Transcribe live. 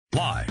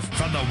Live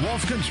from the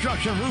Wolf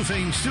Construction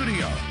Roofing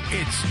Studio,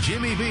 it's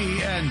Jimmy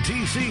B and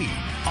TC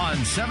on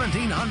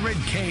 1700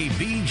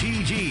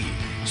 KBGG.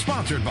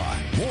 Sponsored by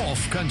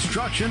Wolf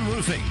Construction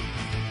Roofing.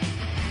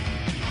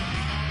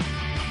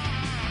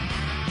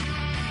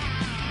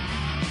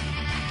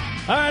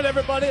 All right,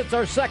 everybody, it's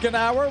our second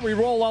hour. We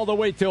roll all the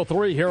way till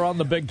 3 here on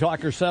the Big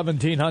Talker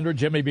 1700,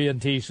 Jimmy B and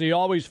TC.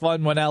 Always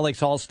fun when Alex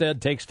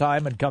Halstead takes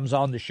time and comes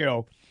on the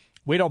show.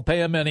 We don't pay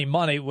him any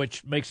money,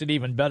 which makes it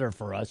even better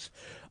for us.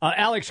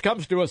 Alex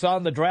comes to us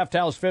on the Draft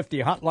House 50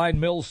 Hotline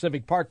Mills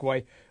Civic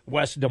Parkway,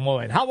 West Des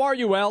Moines. How are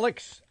you,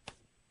 Alex?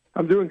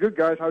 I'm doing good,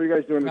 guys. How are you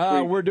guys doing this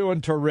week? We're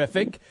doing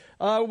terrific.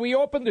 We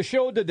opened the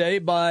show today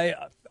by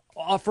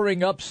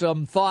offering up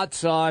some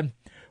thoughts on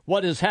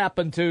what has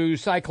happened to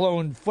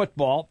Cyclone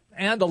football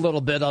and a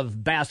little bit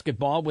of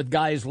basketball with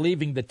guys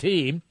leaving the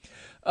team.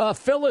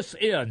 Fill us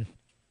in.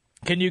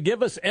 Can you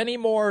give us any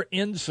more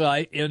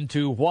insight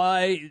into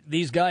why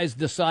these guys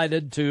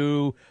decided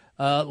to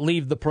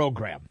leave the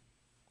program?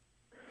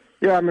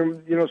 Yeah, I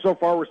mean, so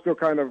far we're still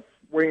kind of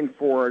waiting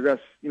for, I guess,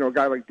 a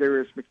guy like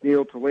Darius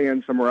McNeil to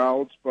land somewhere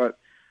else. But,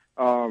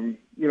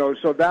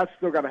 so that's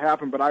still got to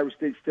happen. But Iowa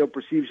State still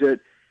perceives it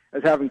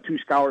as having 2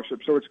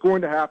 scholarships. So it's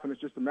going to happen. It's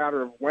just a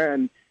matter of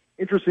when.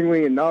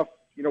 Interestingly enough,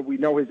 we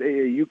know his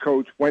AAU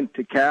coach went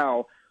to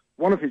Cal.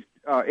 One of his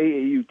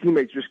AAU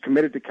teammates just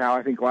committed to Cal,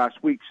 I think,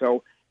 last week.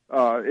 So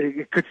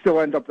it could still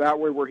end up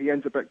that way where he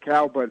ends up at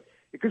Cal, but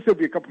it could still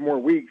be a couple more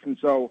weeks. And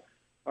so,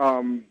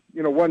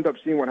 we'll end up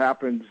seeing what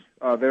happens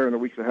there in the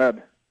weeks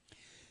ahead.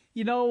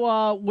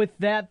 With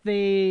that,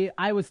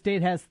 Iowa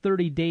State has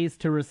 30 days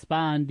to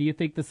respond. Do you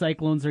think the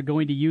Cyclones are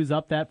going to use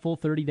up that full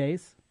 30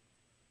 days?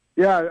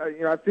 Yeah,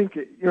 I think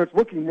it's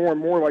looking more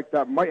and more like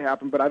that might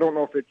happen, but I don't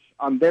know if it's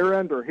on their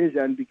end or his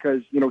end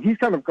because he's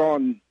kind of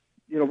gone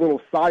a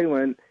little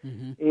silent,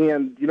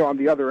 and on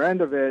the other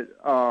end of it,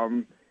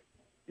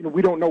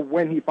 we don't know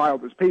when he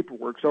filed his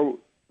paperwork. So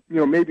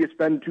maybe it's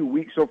been 2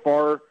 weeks so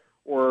far,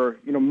 or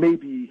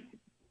maybe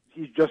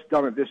he's just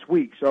done it this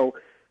week. So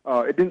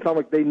it didn't sound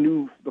like they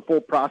knew the full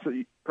process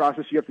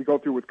you have to go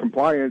through with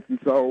compliance, and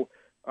so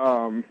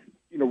I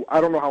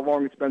don't know how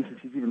long it's been since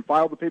he's even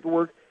filed the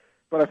paperwork.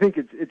 But I think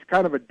it's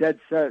kind of a dead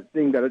set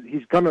thing that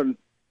he's going to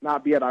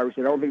not be at Iowa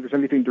State. I don't think there's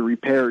anything to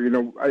repair.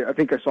 I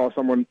think I saw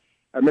someone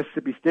at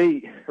Mississippi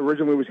State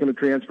originally was going to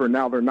transfer,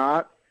 now they're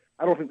not.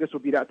 I don't think this will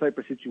be that type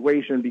of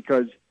situation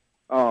because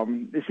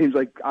it seems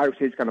like Iowa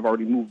State's kind of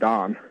already moved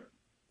on.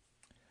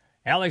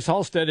 Alex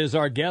Halstead is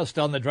our guest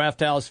on the Draft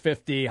House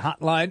 50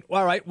 hotline.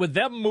 All right, with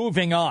them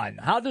moving on,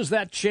 how does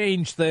that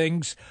change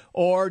things,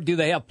 or do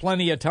they have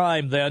plenty of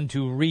time then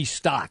to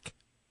restock?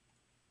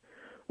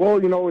 Well,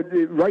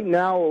 right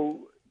now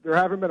there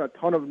haven't been a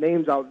ton of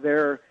names out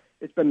there.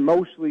 It's been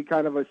mostly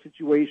kind of a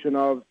situation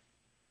of,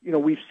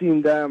 we've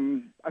seen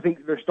them. I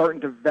think they're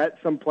starting to vet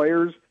some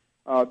players.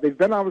 They've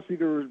been, obviously,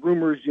 there was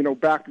rumors,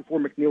 back before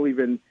McNeil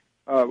even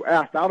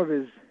asked out of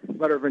his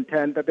letter of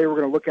intent that they were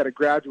going to look at a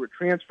graduate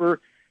transfer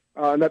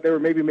and that they were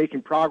maybe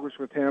making progress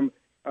with him.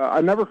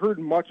 I never heard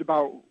much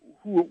about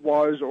who it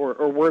was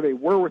or where they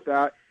were with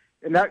that,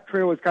 and that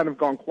trail has kind of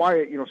gone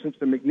quiet, since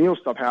the McNeil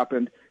stuff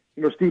happened.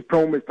 Steve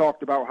Prohm has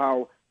talked about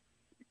how,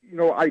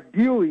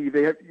 ideally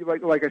they have,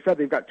 like I said,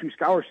 they've got 2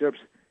 scholarships.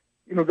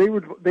 They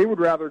would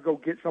rather go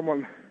get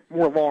someone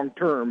more long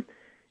term.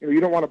 You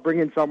don't want to bring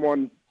in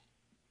someone,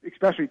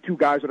 especially 2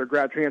 guys that are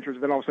grad transfers,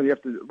 and then all of a sudden you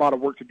have a lot of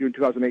work to do in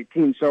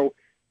 2018. So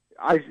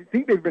I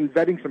think they've been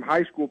vetting some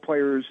high school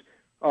players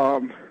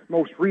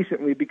most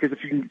recently because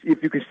if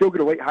you can still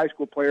get a late high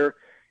school player,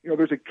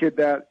 there's a kid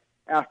that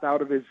asked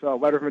out of his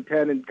letter of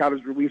intent and got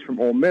his release from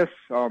Ole Miss.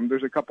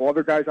 There's a couple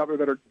other guys out there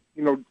that are,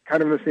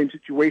 kind of in the same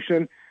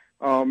situation.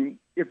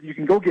 If you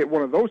can go get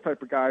one of those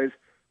type of guys,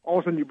 all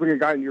of a sudden you bring a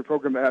guy into your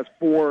program that has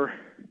 4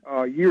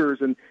 years,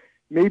 and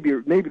maybe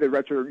the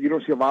redshirt. You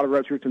don't see a lot of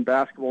redshirts in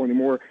basketball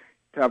anymore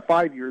to have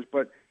 5 years,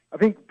 but I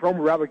think Prohm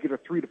would rather get a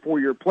 3 to 4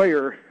 year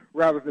player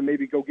rather than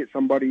maybe go get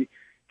somebody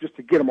just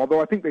to get them.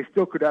 Although I think they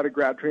still could add a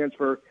grad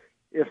transfer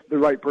if the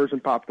right person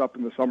popped up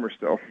in the summer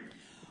still.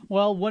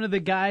 Well, one of the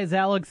guys,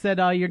 Alex, said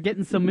you're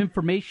getting some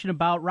information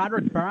about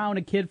Roderick Brown,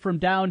 a kid from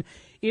down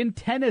in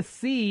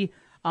Tennessee,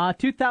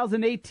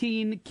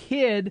 2018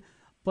 kid,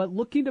 but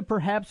looking to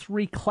perhaps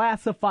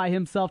reclassify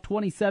himself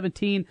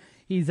 2017.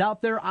 He's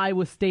out there.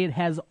 Iowa State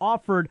has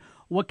offered.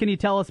 What can you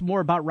tell us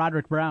more about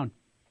Roderick Brown?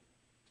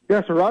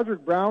 Yeah, so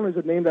Roderick Brown is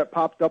a name that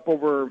popped up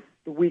over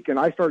the weekend.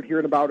 I started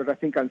hearing about it, I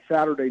think, on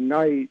Saturday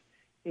night,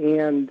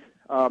 and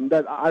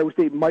that Iowa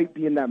State might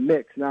be in that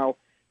mix. Now,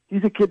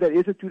 he's a kid that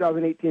is a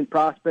 2018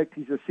 prospect.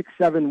 He's a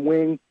 6'7"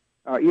 wing.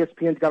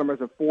 ESPN's got him as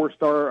a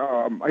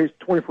 4-star. His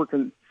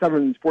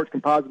 24/7 Sports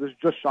Composite is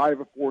just shy of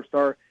a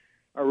 4-star,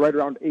 right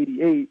around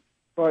 88.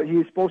 But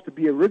he's supposed to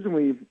be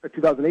originally a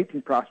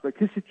 2018 prospect.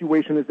 His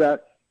situation is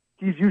that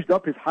he's used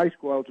up his high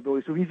school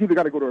eligibility, so he's either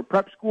got to go to a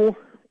prep school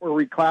or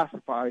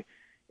reclassify.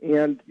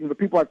 And the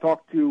people I've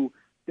talked to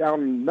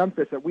down in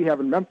Memphis, that we have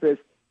in Memphis,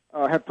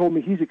 have told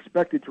me he's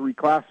expected to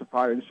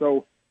reclassify. And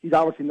so he's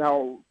obviously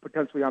now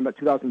potentially on that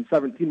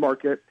 2017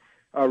 market.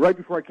 right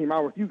before I came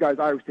out with you guys,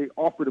 Iowa State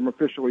offered him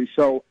officially.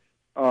 So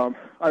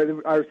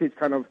Iowa State's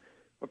kind of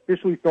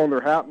officially thrown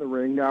their hat in the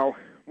ring. Now,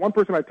 one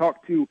person I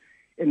talked to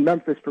in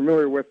Memphis,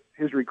 familiar with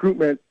his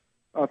recruitment,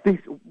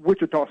 thinks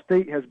Wichita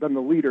State has been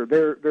the leader.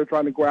 They're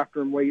trying to go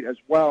after him late as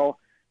well.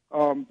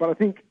 But I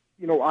think,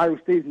 Iowa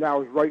State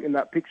now is right in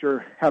that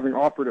picture, having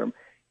offered him.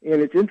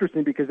 And it's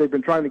interesting because they've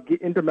been trying to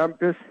get into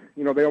Memphis.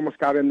 They almost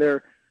got in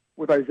there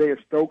with Isaiah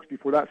Stokes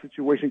before that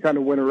situation kind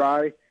of went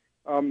awry.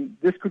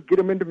 This could get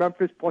him into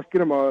Memphis, plus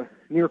get him a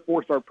near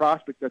 4-star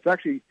prospect that's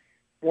actually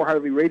more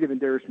highly rated than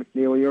Darius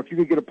McNeely. If you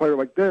could get a player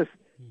like this,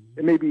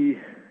 it maybe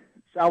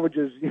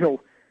salvages,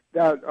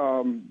 that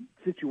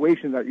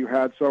situation that you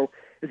had. So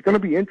it's going to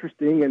be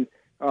interesting and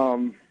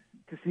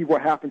to see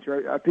what happens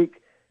here. I think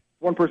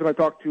one person I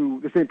talked to,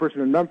 the same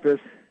person in Memphis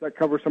that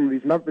covers some of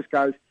these Memphis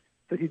guys,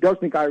 said he does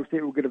think Iowa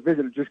State will get a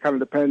visit. It just kind of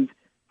depends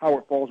how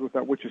it falls with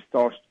that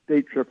Wichita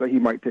State trip that he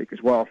might take as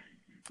well.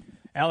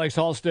 Alex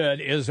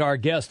Halstead is our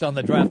guest on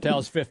the Draft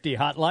House 50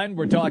 hotline.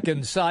 We're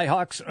talking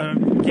Cy-Hawks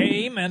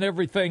game and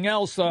everything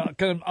else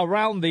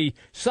around the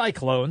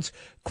Cyclones.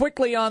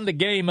 Quickly on the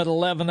game at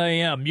 11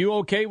 a.m. You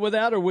okay with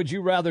that, or would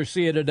you rather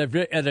see it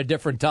at a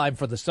different time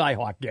for the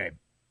Cy-Hawk game?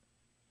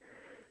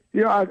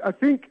 Yeah, I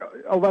think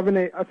 11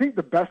 a.m. I think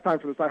the best time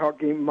for the Cy-Hawk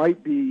game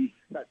might be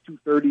that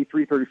 2:30,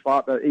 3:30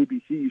 slot that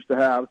ABC used to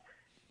have.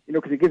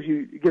 Because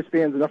it gives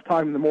fans enough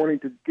time in the morning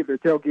to get their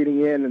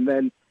tailgating in, and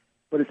then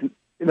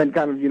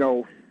kind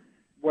of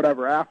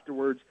whatever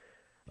afterwards.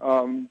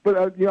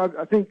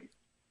 I think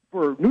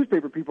for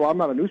newspaper people, I'm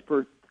not a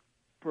newspaper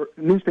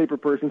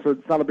person, so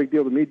it's not a big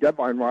deal to me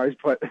deadline wise.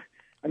 But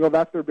I know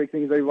that's their big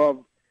thing. They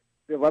love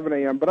the 11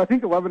 a.m. But I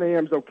think 11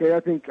 a.m. is okay. I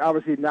think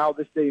obviously now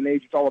this day and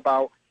age, it's all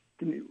about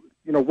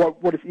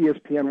what does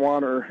ESPN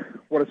want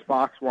or what does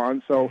Fox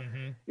want. So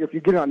if you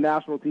get it on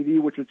national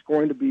TV, which it's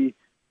going to be.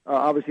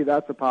 Obviously,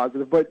 that's a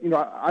positive. But,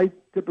 I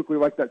typically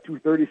like that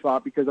 2:30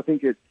 slot because I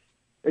think it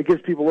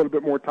gives people a little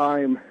bit more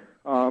time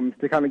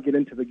to kind of get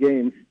into the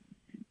game.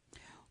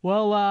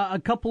 Well, a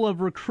couple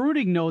of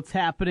recruiting notes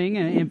happening.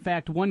 In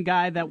fact, one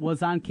guy that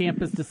was on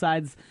campus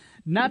decides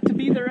not to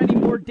be there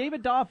anymore.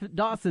 David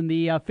Dawson,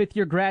 the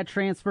fifth-year grad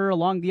transfer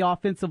along the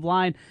offensive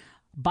line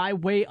by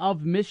way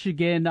of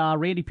Michigan.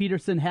 Randy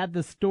Peterson had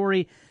the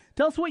story.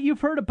 Tell us what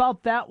you've heard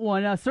about that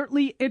one.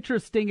 Certainly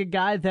interesting, a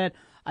guy that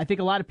I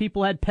think a lot of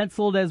people had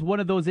penciled as one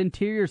of those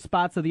interior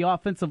spots of the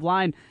offensive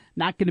line,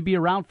 not going to be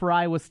around for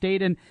Iowa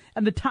State, and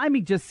the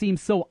timing just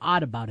seems so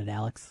odd about it,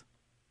 Alex.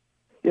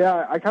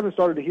 Yeah, I kind of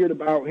started to hear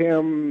about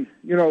him,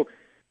 it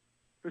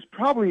was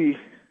probably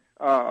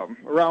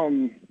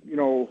around,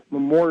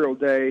 Memorial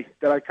Day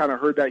that I kind of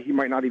heard that he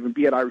might not even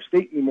be at Iowa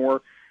State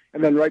anymore,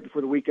 and then right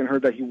before the weekend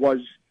heard that he was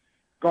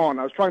gone.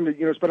 I was trying to,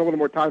 spend a little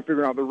more time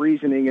figuring out the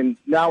reasoning, and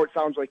now it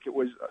sounds like it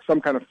was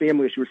some kind of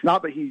family issue. It's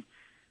not that he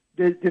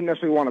didn't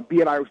necessarily want to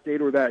be at Iowa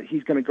State or that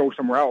he's going to go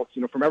somewhere else.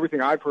 From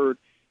everything I've heard,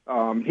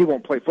 he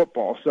won't play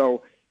football.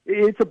 So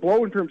it's a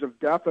blow in terms of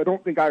depth. I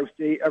don't think Iowa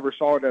State ever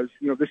saw it as,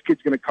 this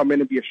kid's going to come in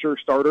and be a sure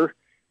starter.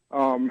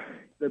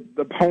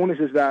 The bonus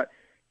is that,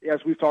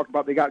 as we've talked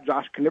about, they got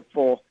Josh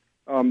Knipfel,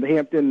 the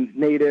Hampton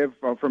native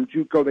from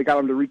JUCO. They got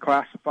him to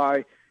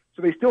reclassify.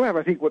 So they still have,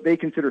 I think, what they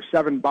consider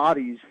 7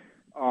 bodies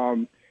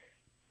on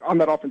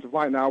that offensive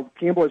line. Now,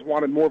 Campbell has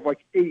wanted more of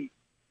like 8.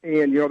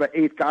 And, that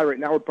 8th guy right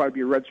now would probably be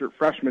a redshirt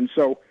freshman.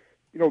 So,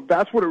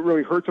 that's what it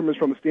really hurts him is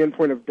from the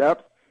standpoint of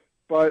depth.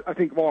 But I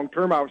think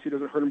long-term, obviously, it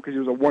doesn't hurt him because it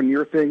was a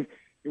one-year thing.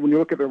 And when you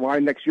look at their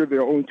line next year,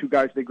 the only 2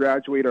 guys they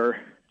graduate are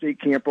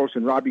Jake Campos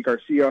and Robbie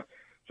Garcia.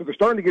 So they're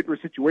starting to get to a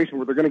situation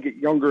where they're going to get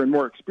younger and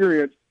more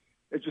experienced.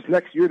 It's just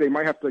next year they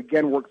might have to,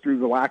 again, work through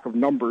the lack of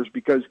numbers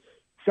because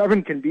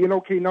 7 can be an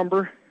okay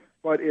number.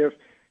 But if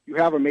you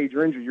have a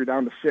major injury, you're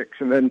down to 6.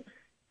 And then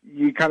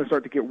you kind of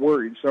start to get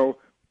worried. So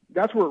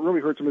that's where it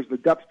really hurts them is the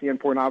depth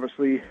standpoint,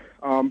 obviously.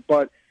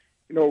 But,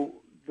 the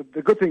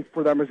good thing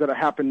for them is that it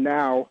happened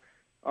now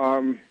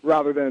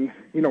rather than,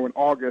 in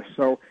August.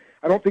 So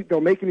I don't think they'll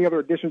make any other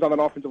additions on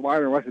that offensive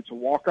line unless it's a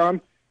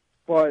walk-on.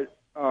 But,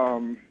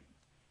 Dawson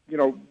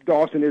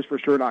is for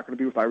sure not going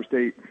to be with Iowa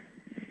State.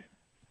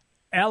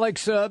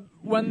 Alex,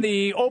 when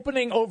the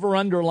opening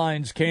over-under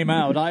lines came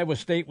out, Iowa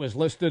State was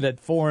listed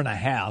at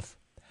 4.5.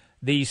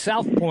 The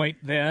South Point,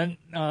 then,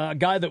 a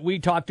guy that we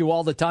talk to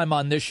all the time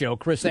on this show,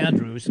 Chris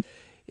Andrews,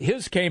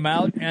 his came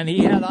out, and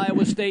he had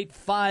Iowa State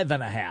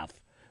 5.5.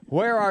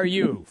 Where are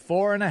you,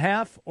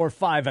 4.5 or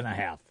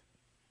 5.5?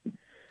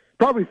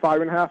 Probably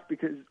 5.5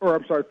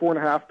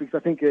 4.5 because I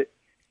think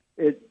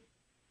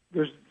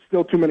there's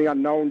still too many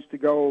unknowns to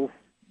go,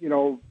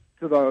 to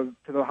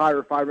the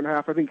higher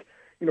 5.5. I think,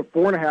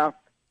 4.5.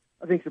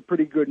 I think is a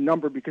pretty good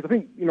number because I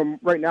think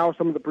right now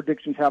some of the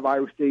predictions have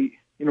Iowa State,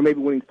 maybe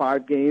winning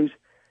 5 games.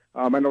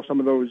 I know some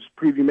of those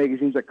preview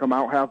magazines that come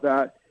out have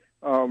that.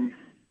 When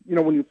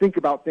you think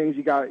about things,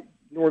 you got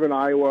Northern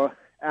Iowa,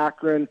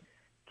 Akron,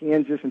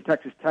 Kansas, and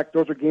Texas Tech.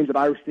 Those are games that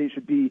Iowa State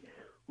should be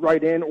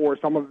right in, or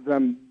some of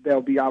them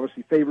they'll be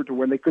obviously favored to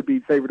win. They could be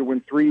favored to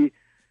win 3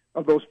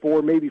 of those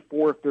 4, maybe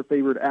 4 if they're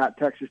favored at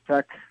Texas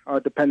Tech,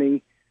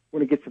 depending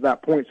when it gets to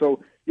that point.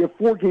 So you have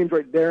 4 games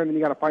right there, and then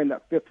you got to find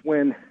that 5th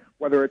win,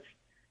 whether it's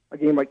a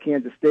game like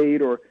Kansas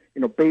State or,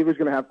 Baylor's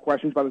going to have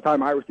questions by the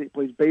time Iowa State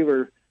plays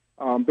Baylor.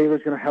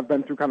 Baylor's going to have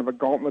been through kind of a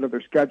gauntlet of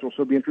their schedule,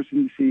 so it'll be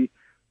interesting to see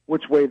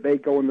which way they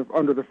go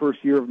under the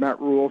first year of Matt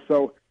Rule.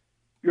 So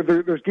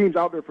there's games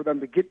out there for them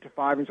to get to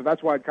 5, and so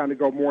that's why I'd kind of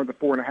go more in the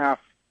 4.5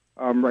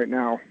 right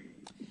now.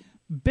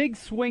 Big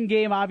swing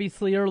game,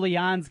 obviously, early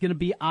on is going to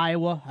be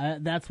Iowa.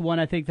 That's one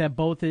I think that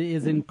both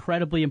is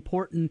incredibly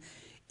important.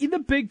 In the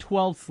Big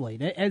 12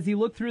 slate, as you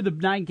look through the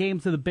 9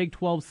 games of the Big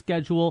 12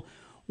 schedule,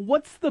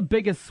 what's the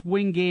biggest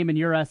swing game in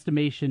your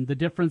estimation? The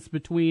difference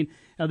between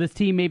this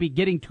team maybe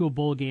getting to a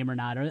bowl game or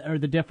not, or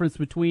the difference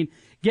between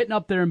getting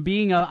up there and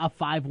being a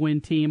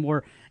 5-win team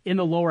or in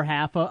the lower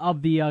half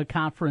of the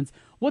conference.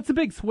 What's the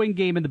big swing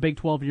game in the Big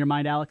 12 in your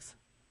mind, Alex?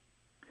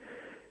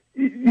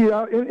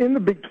 Yeah, in the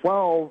Big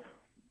 12,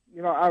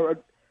 I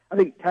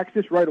think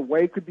Texas right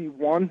away could be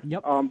one,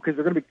 because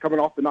they're going to be coming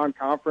off the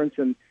non-conference,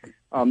 and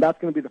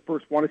that's going to be the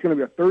first one. It's going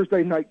to be a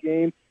Thursday night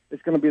game.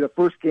 It's going to be the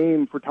first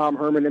game for Tom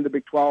Herman in the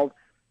Big 12,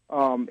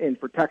 and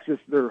for Texas,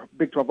 their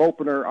Big 12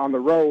 opener on the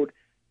road.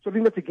 So I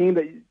think that's a game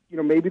that,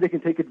 maybe they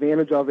can take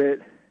advantage of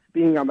it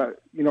being on the,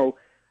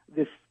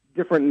 this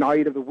different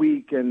night of the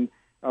week and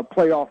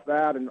play off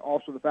that, and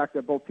also the fact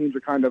that both teams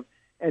are kind of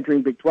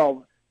entering Big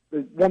 12.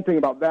 The one thing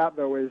about that,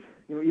 though, is,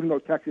 even though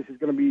Texas is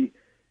going to be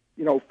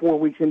 4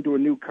 weeks into a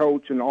new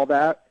coach and all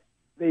that,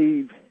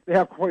 they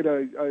have quite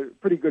a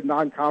pretty good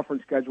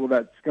non-conference schedule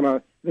that's going to,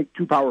 I think,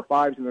 2 Power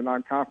 5s in the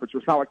non-conference. So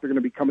it's not like they're going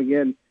to be coming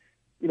in,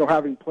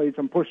 having played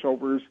some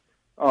pushovers,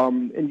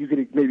 and you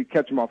could maybe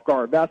catch them off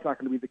guard. That's not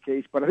going to be the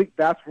case. But I think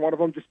that's one of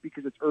them just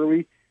because it's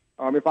early.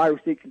 If Iowa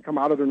State can come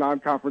out of their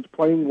non-conference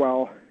playing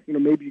well,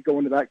 maybe you go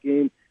into that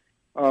game,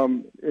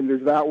 and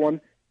there's that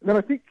one. And then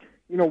I think,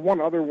 one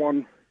other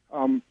one,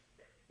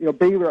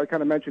 Baylor I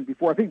kind of mentioned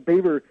before. I think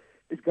Baylor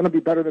is going to be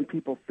better than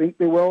people think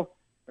they will.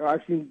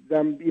 I've seen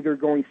them either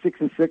going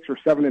 6-6 or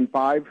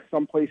 7-5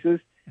 some places.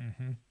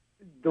 Mm-hmm.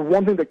 The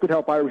one thing that could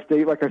help Iowa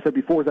State, like I said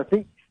before, is I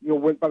think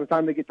by the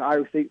time they get to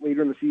Iowa State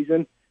later in the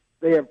season,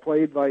 they have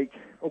played like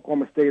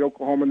Oklahoma State,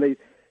 Oklahoma, and they,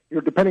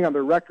 depending on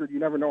their record, you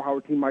never know how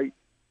a team might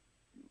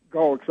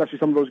go. Especially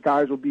some of those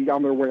guys will be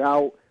on their way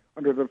out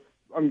under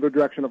the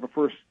direction of a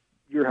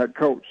first-year head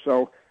coach.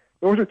 So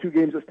those are 2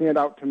 games that stand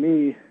out to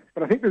me.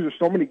 But I think there's just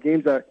so many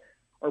games that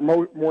are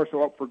more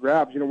so up for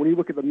grabs. When you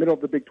look at the middle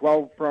of the Big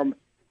 12 from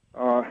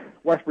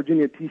West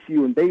Virginia,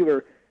 TCU, and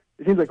Baylor,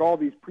 it seems like all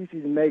these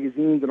preseason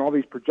magazines and all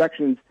these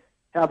projections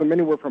have them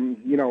anywhere from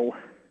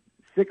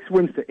 6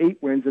 wins to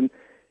 8 wins, and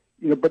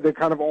but they're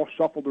kind of all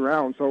shuffled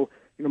around. So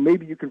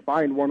maybe you can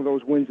find one of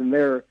those wins in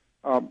there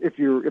if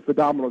the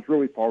dominoes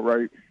really fall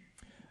right.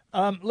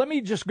 Let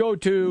me just go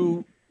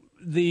to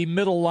the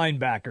middle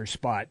linebacker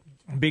spot,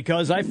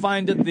 because I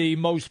find it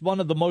one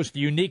of the most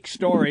unique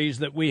stories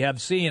that we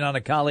have seen on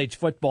a college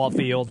football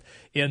field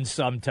in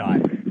some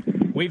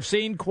time. We've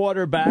seen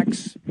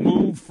quarterbacks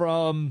move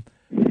from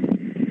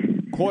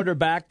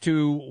quarterback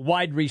to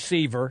wide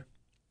receiver,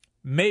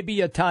 maybe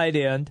a tight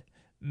end,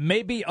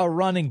 maybe a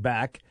running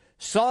back.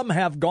 Some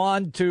have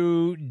gone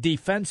to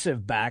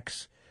defensive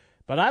backs,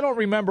 but I don't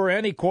remember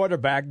any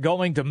quarterback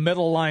going to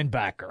middle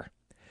linebacker.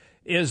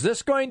 Is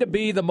this going to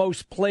be the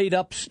most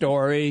played-up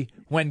story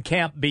when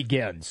camp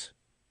begins?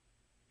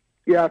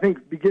 Yeah, I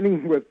think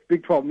beginning with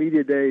Big 12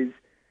 Media Days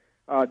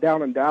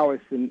down in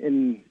Dallas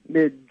in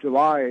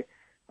mid-July,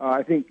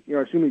 I think,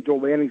 assuming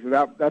Joel Lanning's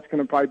that's going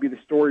to probably be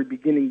the story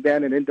beginning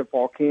then and into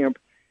fall camp,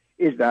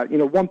 is that,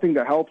 one thing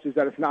that helps is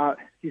that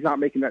he's not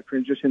making that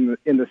transition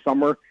in the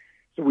summer.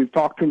 So we've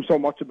talked to him so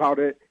much about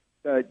it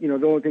that, the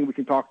only thing we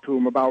can talk to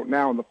him about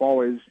now in the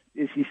fall is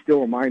he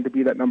still in mind to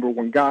be that number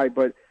 1 guy?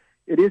 But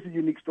it is a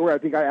unique story. I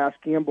think I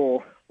asked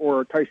Campbell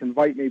or Tyson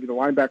Veit, maybe the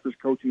linebackers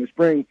coach in the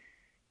spring,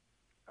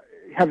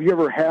 have you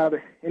ever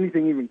had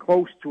anything even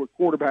close to a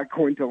quarterback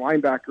going to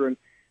linebacker?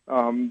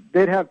 And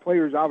they'd had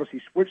players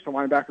obviously switch to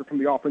linebacker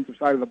from the offensive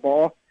side of the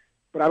ball,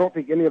 but I don't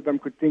think any of them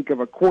could think of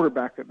a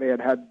quarterback that they had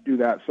to do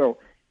that. So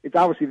it's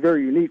obviously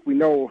very unique. We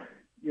know,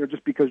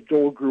 just because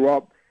Joel grew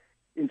up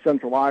in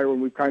Central Iowa,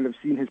 and we've kind of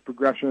seen his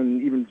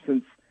progression even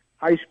since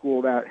high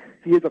school, that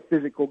he is a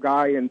physical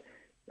guy. And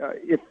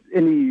if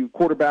any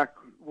quarterback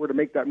were to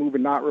make that move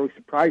and not really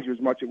surprise you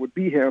as much, it would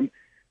be him.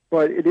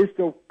 But it is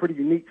still pretty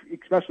unique,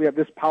 especially at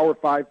this Power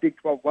 5 Big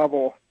 12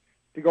 level,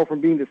 to go from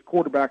being this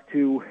quarterback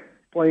to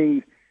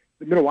playing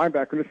the middle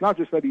linebacker. And it's not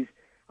just that he's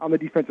on the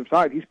defensive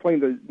side. He's playing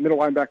the middle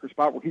linebacker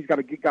spot where he's got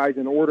to get guys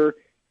in order.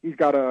 He's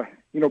got to,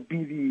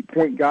 be the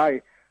point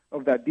guy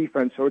of that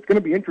defense. So it's going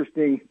to be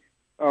interesting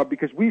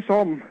because we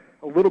saw him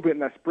a little bit in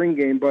that spring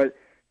game, but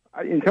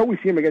until we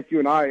see him against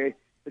UNI,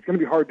 it's going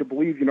to be hard to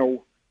believe,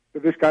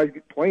 that this guy's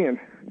playing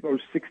those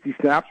 60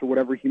 snaps or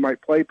whatever he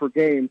might play per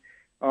game,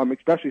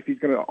 especially if he's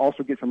going to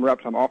also get some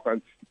reps on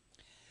offense.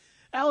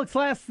 Alex,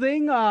 last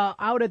thing,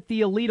 out at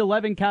the Elite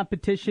 11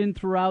 competition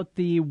throughout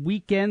the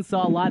weekend,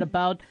 saw a lot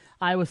about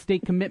Iowa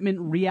State commitment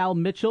Real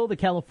Mitchell, the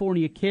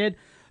California kid.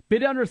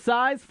 Bit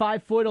undersized,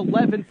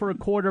 5'11" for a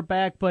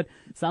quarterback, but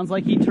sounds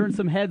like he turned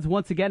some heads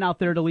once again out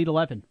there at Elite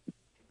 11.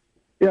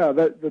 Yeah,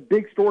 the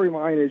big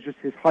storyline is just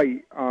his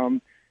height.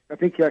 I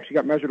think he actually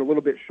got measured a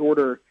little bit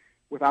shorter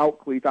without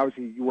cleats.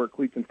 Obviously, you wear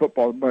cleats in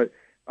football, but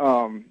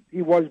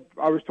he was,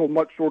 I was told,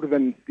 much shorter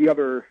than the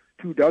other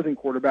 24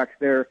 quarterbacks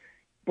there.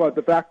 But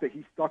the fact that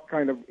he's stuck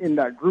kind of in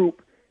that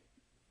group,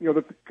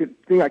 the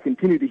thing I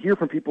continue to hear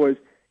from people is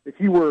if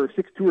he were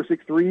 6'2" or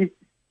 6'3",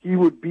 he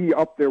would be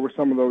up there with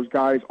some of those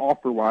guys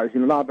offer-wise.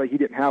 Not that he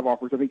didn't have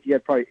offers. I think he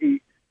had probably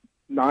 8,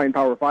 9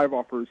 Power 5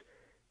 offers.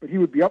 But he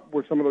would be up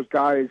with some of those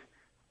guys,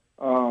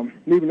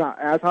 maybe not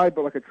as high,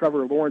 but like a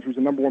Trevor Lawrence, who's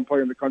the number 1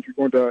 player in the country,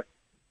 going to,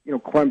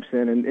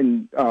 Clemson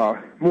and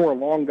more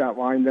along that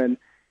line than.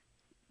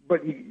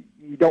 But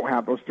you don't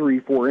have those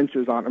 3-4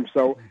 inches on him,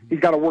 so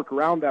he's got to work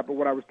around that. But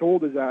what I was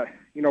told is that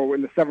in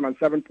the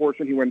 7-on-7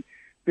 portion, he went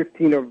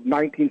 15 of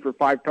 19 for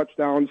 5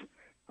 touchdowns,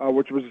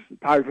 which was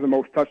tied for the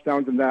most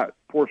touchdowns in that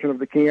portion of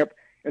the camp,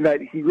 and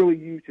that he really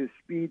used his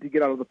speed to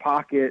get out of the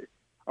pocket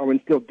and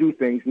still do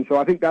things. And so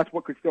I think that's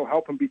what could still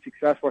help him be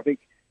successful. I think,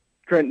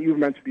 Trent, you've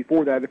mentioned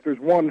before that if there's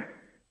one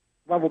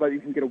level that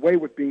you can get away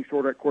with being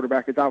short at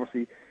quarterback, it's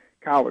obviously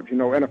college.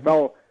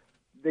 NFL,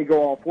 they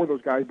go all for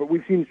those guys, but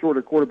we've seen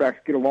shorter quarterbacks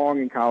get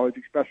along in college,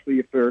 especially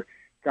if they're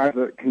guys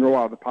that can roll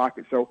out of the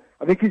pocket. So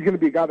I think he's going to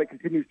be a guy that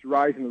continues to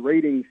rise in the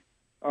ratings,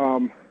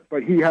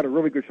 but he had a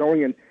really good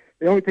showing, and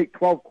they only take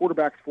 12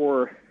 quarterbacks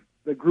for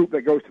the group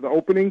that goes to the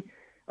opening,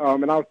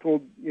 and I was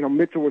told,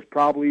 Mitchell was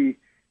probably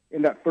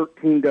in that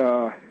 13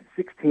 to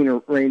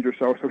 16 range or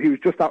so, so he was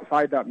just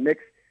outside that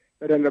mix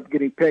that ended up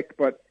getting picked,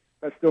 but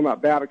that's still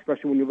not bad,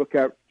 especially when you look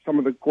at some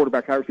of the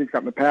quarterbacks Iowa State's got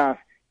in the past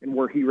and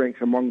where he ranks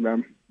among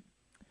them.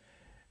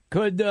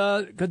 Could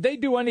they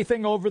do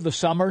anything over the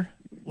summer,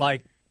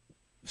 like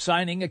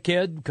signing a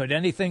kid? Could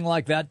anything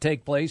like that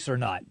take place or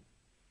not?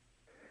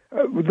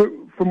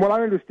 From what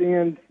I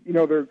understand,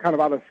 they're kind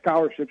of out of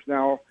scholarships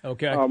now.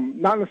 Okay.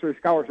 Not necessarily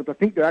scholarships. I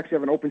think they actually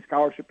have an open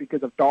scholarship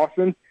because of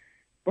Dawson.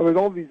 But there's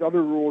all these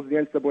other rules the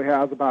NCAA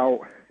has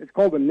about, it's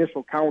called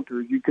initial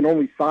counters. You can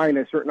only sign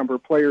a certain number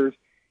of players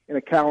in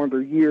a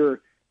calendar year,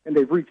 and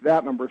they've reached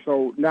that number.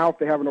 So now if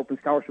they have an open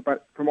scholarship,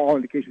 from all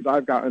indications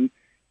I've gotten,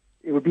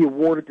 it would be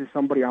awarded to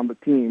somebody on the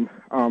team.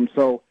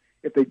 So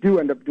if they do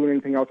end up doing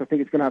anything else, I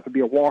think it's going to have to be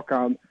a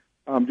walk-on,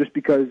 just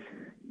because,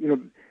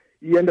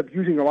 you end up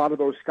using a lot of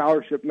those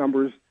scholarship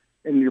numbers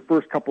in your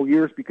first couple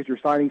years because you're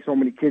signing so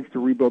many kids to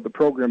rebuild the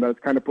program that it's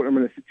kind of put them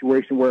in a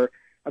situation where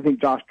I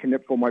think Josh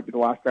Knipfel might be the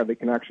last guy they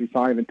can actually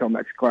sign until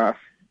next class.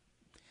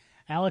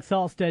 Alex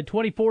Halstead,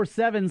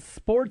 24/7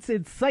 Sports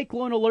at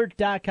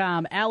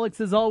CycloneAlert.com.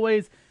 Alex, as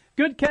always,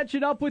 good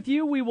catching up with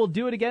you. We will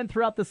do it again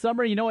throughout the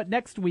summer. You know what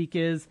next week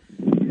is?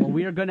 Well,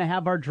 we are going to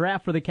have our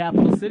draft for the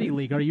Capital City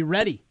League. Are you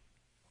ready?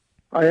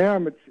 I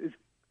am. It's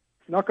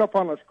snuck up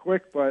on us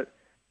quick, but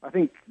I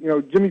think,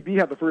 Jimmy B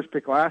had the first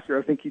pick last year.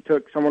 I think he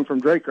took someone from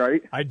Drake,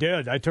 right? I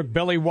did. I took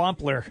Billy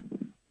Wampler.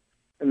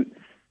 And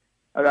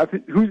I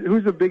think,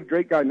 who's the big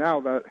Drake guy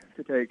now to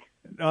take?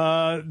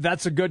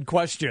 That's a good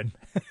question.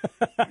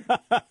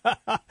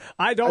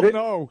 I don't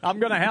know. I'm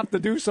going to have to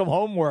do some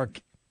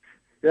homework.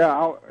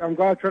 Yeah, I'm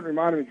glad Trent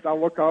reminded me because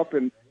I'll look up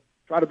and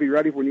try to be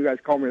ready when you guys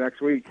call me next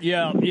week.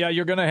 Yeah,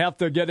 you're going to have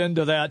to get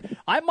into that.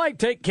 I might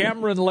take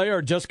Cameron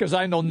Laird just because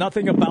I know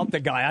nothing about the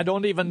guy. I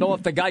don't even know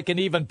if the guy can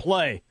even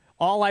play.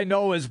 All I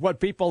know is what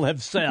people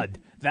have said.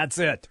 That's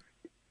it.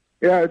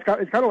 Yeah, it's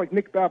kind of like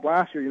Nick Babb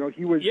last year.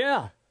 He was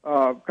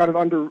kind of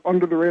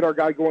under the radar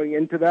guy going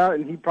into that,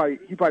 and he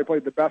probably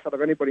played the best out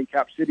of anybody in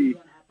Cap City.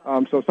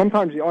 So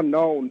sometimes the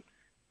unknown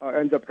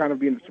ends up kind of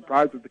being a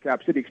surprise with the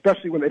Cap City,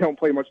 especially when they don't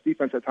play much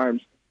defense at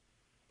times.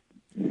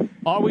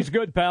 Always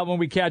good, pal, when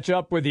we catch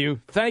up with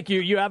you. Thank you.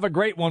 You have a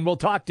great one. We'll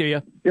talk to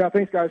you. Yeah,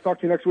 thanks, guys. Talk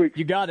to you next week.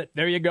 You got it.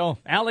 There you go.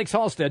 Alex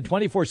Halstead,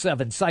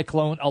 24/7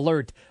 Cyclone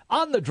Alert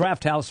on the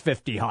Draft House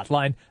 50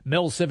 hotline,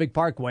 Mills Civic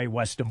Parkway,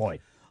 West Des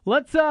Moines.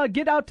 Let's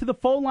get out to the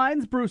phone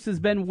lines. Bruce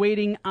has been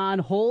waiting on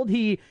hold.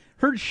 He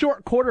heard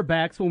short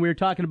quarterbacks when we were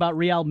talking about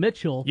Real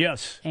Mitchell.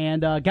 Yes.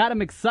 And got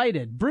him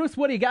excited. Bruce,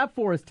 what do you got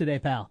for us today,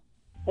 pal?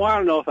 Well, I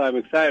don't know if I'm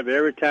excited, but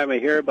every time I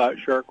hear about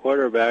short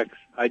quarterbacks,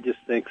 I just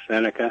think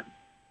Seneca.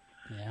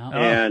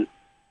 Yeah.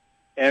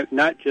 And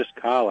not just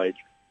college.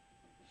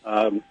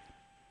 Well,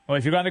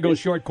 if you're going to go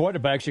short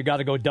quarterbacks, you got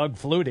to go Doug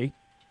Flutie.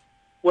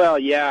 Well,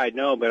 yeah, I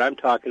know, but I'm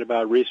talking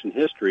about recent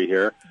history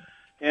here.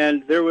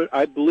 And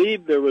I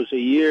believe there was a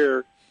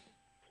year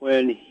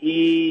when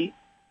he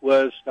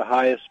was the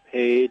highest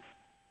paid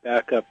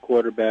backup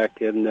quarterback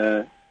in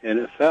the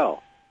NFL.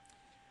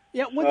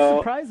 Yeah, what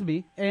surprised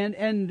me,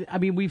 and I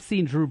mean, we've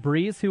seen Drew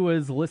Brees, who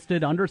was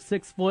listed under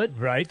 6 foot,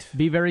 right,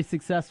 be very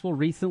successful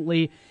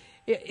recently.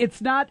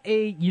 It's not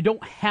you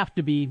don't have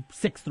to be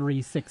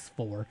 6'3",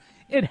 6'4".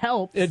 It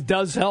helps. It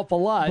does help a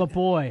lot. But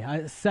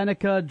boy,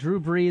 Seneca, Drew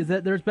Brees,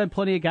 there's been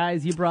plenty of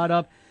guys you brought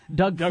up.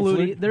 Doug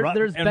Flutie.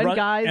 There's been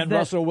guys and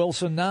Russell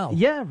Wilson now.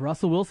 Yeah,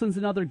 Russell Wilson's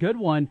another good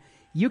one.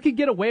 You can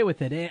get away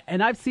with it.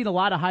 And I've seen a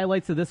lot of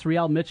highlights of this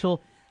Real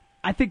Mitchell.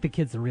 I think the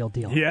kid's the real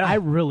deal. Yeah.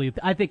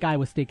 I think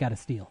Iowa State got a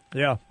steal.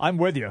 Yeah, I'm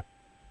with you.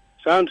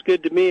 Sounds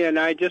good to me. And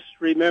I just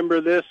remember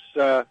this,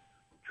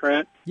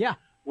 Trent. Yeah.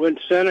 When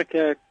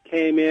Seneca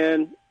came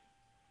in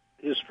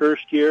his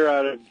first year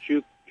out of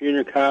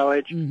junior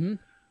college, Mm-hmm.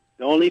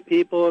 the only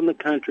people in the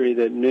country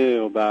that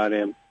knew about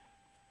him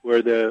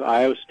were the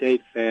Iowa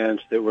State fans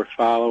that were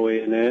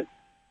following it.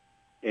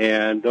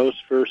 And those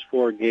first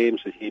 4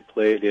 games that he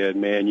played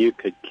in, man, you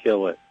could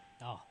kill it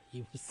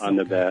He was so on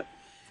the good. bat.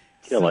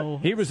 Kill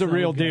it. He was a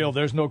real deal.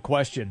 There's no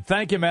question.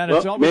 Thank you, man. Well,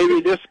 It's always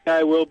maybe this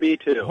guy will be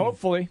too.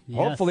 hopefully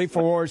Yes.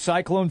 for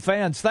Cyclone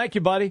fans. Thank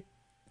you, buddy.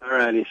 All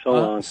righty, so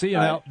long. See you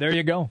Bye. now. There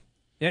you go.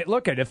 Yeah,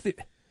 look at if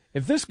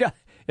this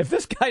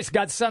guy's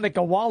got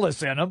Seneca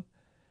Wallace in him,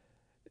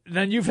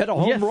 then you've hit a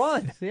home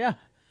run. Yeah.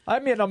 I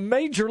mean, a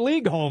major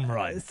league home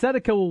run.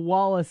 Seneca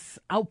Wallace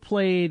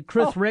outplayed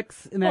Chris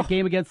Ricks in that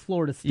game against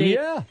Florida State.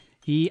 Yeah.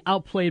 He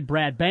outplayed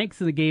Brad Banks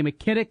in the game at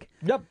Kinnick.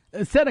 Yep.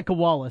 Seneca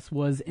Wallace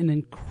was an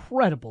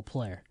incredible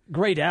player,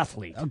 Great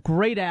athlete. a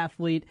great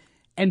athlete,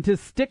 and to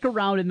stick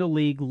around in the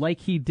league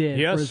like he did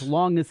Yes. for as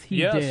long as he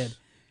Yes. did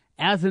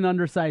as an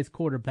undersized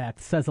quarterback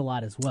says a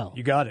lot as well.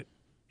 You got it.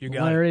 You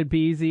got Where it. it'd be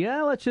easy,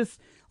 let's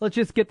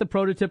just get the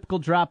prototypical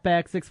drop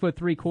back,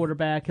 6'3"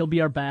 quarterback. He'll be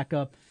our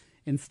backup.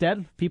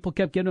 Instead, people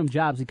kept giving him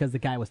jobs because the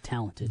guy was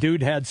talented.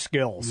 Dude had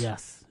skills.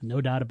 Yes, no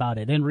doubt about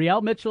it. And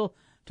Real Mitchell,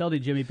 tell you,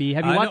 Jimmy B,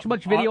 have you I watched know-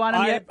 much video on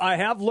him yet? I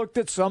have looked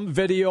at some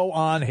video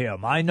on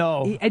him. I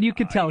know. And you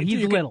can tell he's you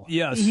can- little.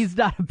 yes. He's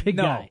not a big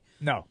No. guy.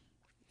 No.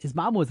 His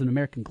mom was an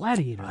American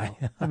Gladiator,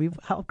 though. I mean,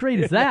 how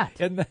great is that?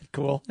 Isn't that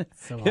cool?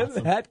 so Isn't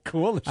awesome. that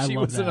cool that I she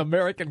love was an that.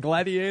 American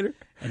Gladiator?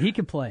 And he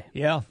can play.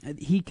 Yeah. And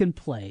he can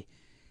play.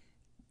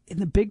 In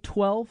the Big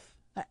 12,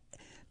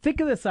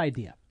 think of this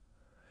idea.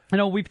 I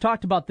know we've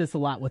talked about this a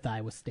lot with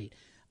Iowa State.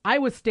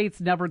 Iowa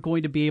State's never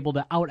going to be able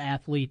to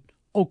out-athlete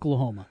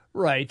Oklahoma,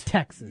 Right.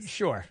 Texas.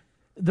 Sure.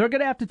 They're going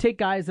to have to take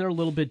guys that are a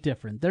little bit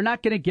different. They're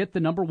not going to get the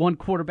number one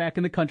quarterback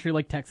in the country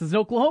like Texas and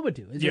Oklahoma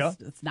do.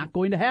 It's not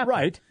going to happen.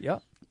 Right. Yeah.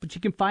 But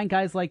you can find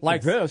guys like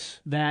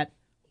this. that,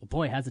 well,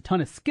 boy, has a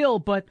ton of skill,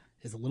 but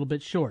is a little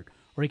bit short.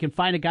 Or you can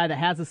find a guy that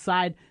has a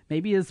side,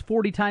 maybe is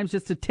 40 times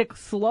just a tick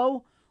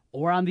slow,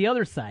 or on the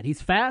other side,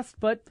 he's fast,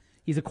 but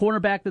he's a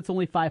cornerback that's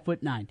only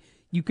 5'9".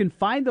 You can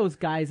find those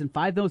guys and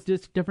find those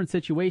different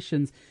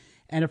situations.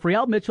 And if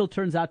Real Mitchell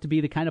turns out to be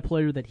the kind of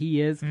player that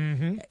he is,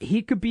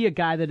 he could be a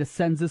guy that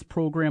ascends this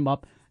program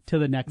up to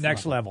the next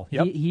level.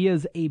 Yep. He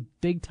is a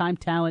big-time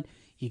talent.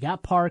 You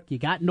got Park, you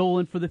got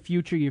Nolan for the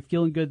future. You're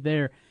feeling good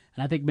there.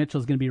 And I think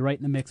Mitchell's going to be right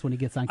in the mix when he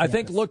gets on campus. I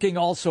think looking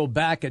also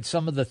back at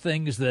some of the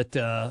things that,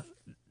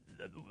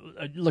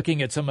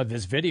 looking at some of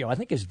his video, I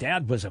think his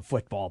dad was a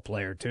football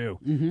player too,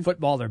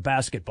 football or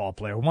basketball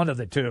player, one of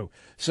the two.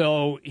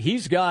 So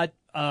he's got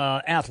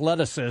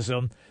athleticism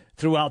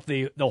throughout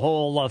the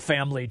whole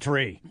family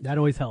tree. That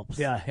always helps.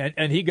 Yeah,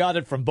 and he got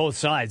it from both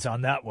sides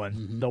on that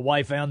one, the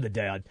wife and the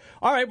dad.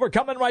 All right, we're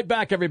coming right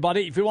back,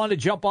 everybody. If you want to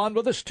jump on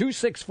with us,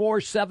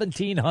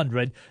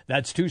 264-1700.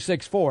 That's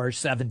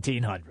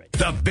 264-1700.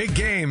 The big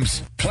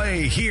games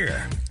play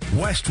here.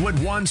 Westwood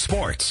One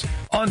Sports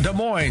on Des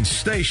Moines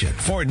Station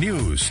for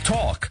news,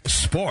 talk,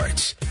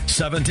 sports.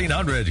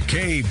 1700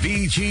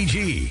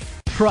 KBGG.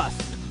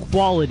 Trust,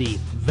 quality,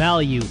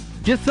 value.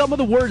 Just some of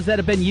the words that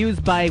have been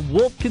used by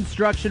Wolf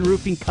Construction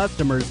Roofing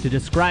customers to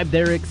describe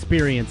their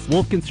experience.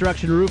 Wolf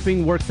Construction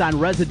Roofing works on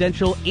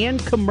residential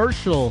and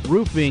commercial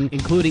roofing,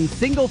 including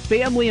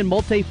single-family and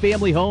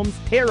multi-family homes,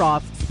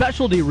 tear-offs,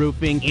 specialty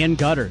roofing, and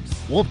gutters.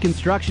 Wolf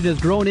Construction has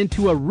grown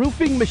into a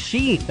roofing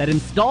machine that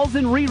installs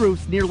and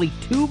re-roofs nearly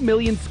 2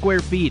 million square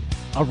feet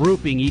of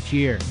roofing each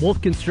year.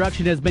 Wolf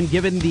Construction has been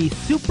given the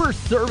Super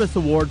Service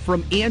Award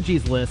from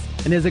Angie's List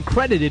and is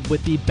accredited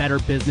with the Better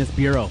Business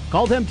Bureau.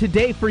 Call them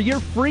today for your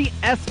free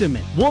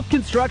estimate. Wolf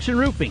Construction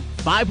Roofing,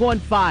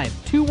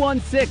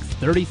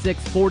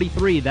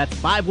 515-216-3643. That's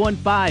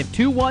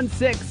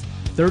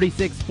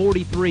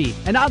 515-216-3643.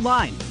 And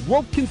online,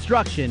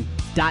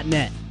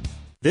 wolfconstruction.net.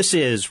 This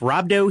is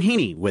Rob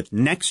Doheny with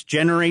Next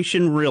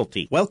Generation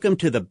Realty. Welcome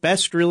to the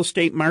best real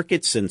estate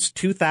market since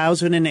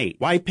 2008.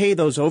 Why pay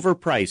those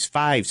overpriced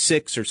 5,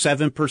 6, or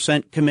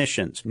 7%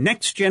 commissions?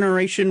 Next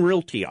Generation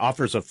Realty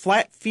offers a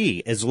flat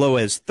fee as low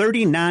as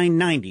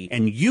 $39.90,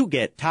 and you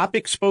get top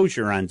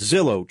exposure on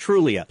Zillow,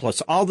 Trulia,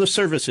 plus all the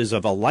services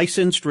of a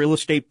licensed real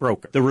estate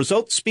broker. The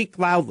results speak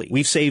loudly.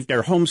 We've saved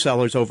our home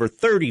sellers over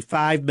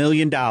 $35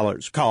 million.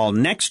 Call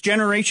Next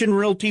Generation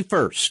Realty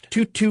first.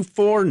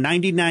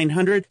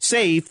 224-9900.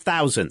 Save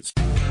thousands.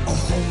 A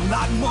whole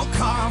lot more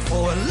car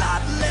for a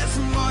lot less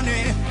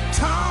money.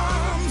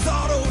 Tom's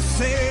Auto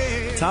Sales.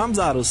 Tom's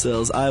Auto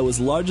Sales, Iowa's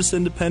largest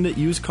independent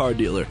used car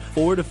dealer.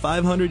 400 to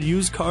 500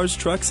 used cars,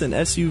 trucks, and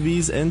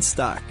SUVs in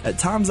stock. At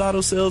Tom's Auto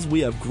Sales,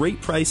 we have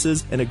great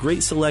prices and a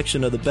great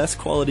selection of the best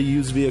quality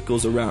used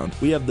vehicles around.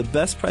 We have the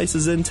best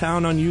prices in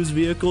town on used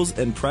vehicles,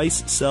 and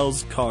Price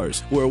sells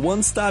cars. We're a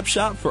one-stop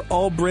shop for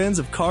all brands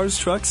of cars,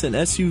 trucks, and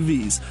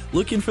SUVs.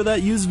 Looking for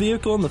that used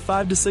vehicle in the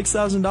 $5,000 to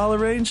 $6,000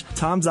 range?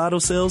 Tom's Auto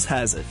Sales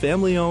has it.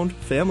 Family-owned,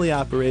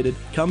 family-operated.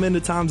 Come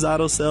into Tom's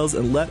Auto Sales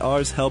and let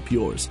ours help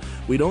yours.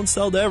 We don't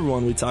sell to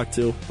everyone. We we talk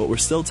to, but we're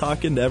still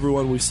talking to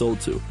everyone we've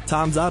sold to.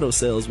 Tom's Auto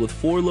Sales, with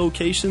 4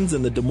 locations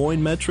in the Des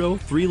Moines Metro,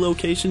 3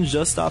 locations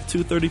just off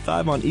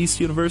 235 on East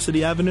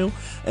University Avenue,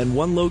 and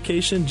 1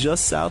 location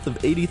just south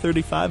of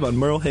 8035 on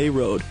Merle Hay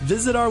Road.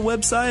 Visit our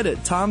website at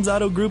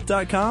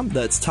tomsautogroup.com.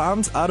 That's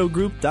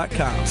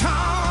tomsautogroup.com.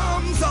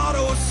 Tom's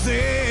Auto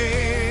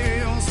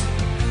Sales.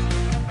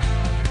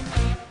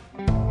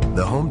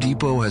 The Home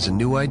Depot has a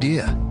new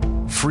idea.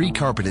 Free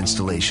carpet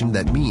installation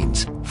that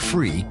means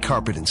free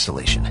carpet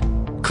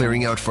installation.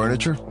 Clearing out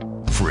furniture?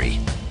 Free.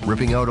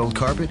 Ripping out old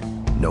carpet?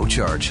 No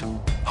charge.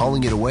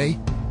 Hauling it away?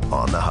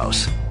 On the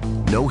house.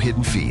 No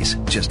hidden fees,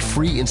 just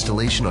free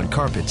installation on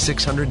carpet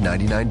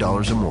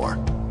 $699 or more.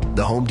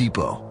 The Home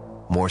Depot.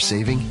 More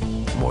saving,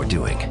 more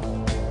doing.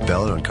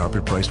 Valid on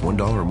carpet priced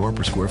 $1 or more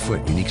per square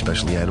foot. Unique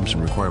specialty items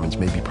and requirements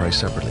may be priced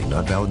separately.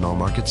 Not valid in all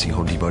markets. See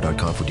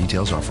HomeDepot.com for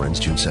details. Offer ends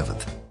June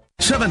 7th.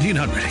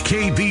 1700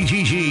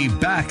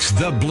 KBGG backs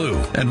the Blue,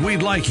 and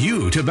we'd like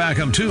you to back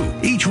them too.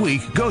 Each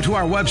week, go to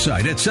our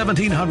website at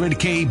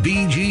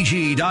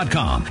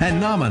 1700kbgg.com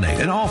and nominate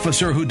an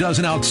officer who does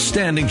an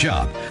outstanding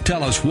job.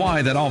 Tell us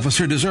why that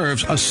officer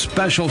deserves a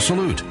special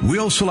salute.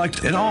 We'll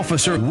select an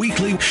officer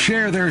weekly,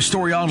 share their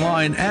story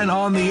online and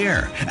on the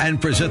air,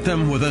 and present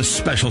them with a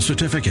special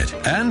certificate.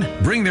 And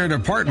bring their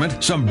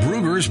department some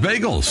Brugger's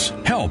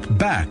Bagels. Help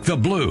back the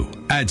Blue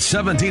at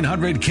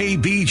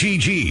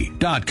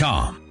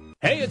 1700kbgg.com.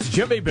 Hey, it's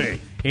Jimmy B.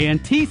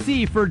 And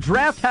TC for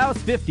Draft House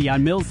 50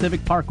 on Mills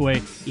Civic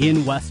Parkway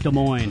in West Des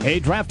Moines. Hey,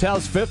 Draft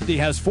House 50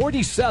 has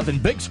 47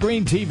 big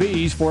screen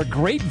TVs for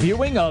great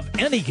viewing of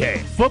any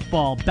game.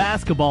 Football,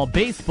 basketball,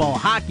 baseball,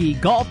 hockey,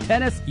 golf,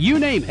 tennis, you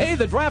name it. Hey,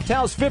 the Draft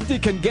House 50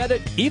 can get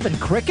it, even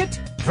cricket.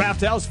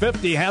 Draft House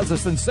 50 has a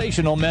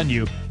sensational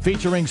menu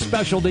featuring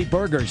specialty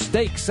burgers,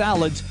 steak,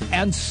 salads,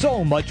 and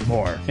so much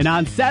more. And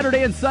on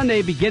Saturday and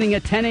Sunday, beginning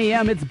at 10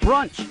 a.m., it's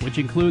brunch, which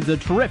includes a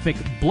terrific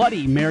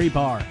Bloody Mary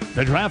bar.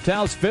 The Draft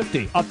House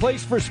 50, a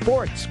place for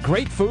sports,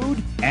 great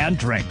food, and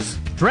drinks.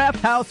 Draft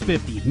House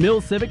 50,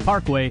 Mills Civic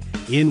Parkway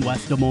in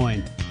West Des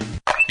Moines.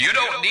 You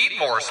don't need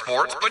more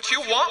sports, but you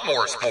want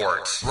more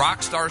sports.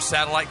 Rockstar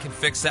Satellite can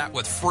fix that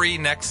with free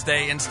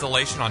next-day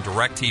installation on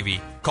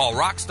DirecTV. Call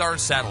Rockstar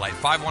Satellite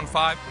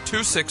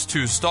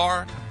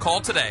 515-262-STAR.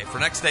 Call today for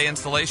next-day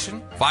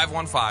installation,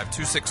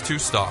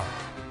 515-262-STAR.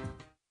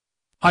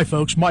 Hi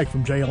folks, Mike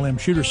from JLM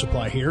Shooter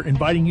Supply here,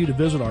 inviting you to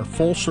visit our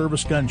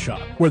full-service gun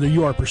shop. Whether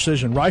you are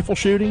precision rifle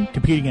shooting,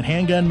 competing in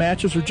handgun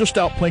matches, or just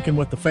out plinking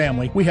with the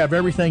family, we have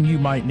everything you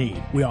might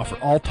need. We offer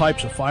all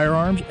types of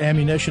firearms,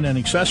 ammunition, and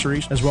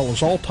accessories, as well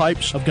as all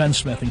types of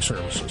gunsmithing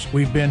services.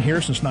 We've been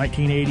here since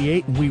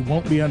 1988, and we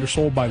won't be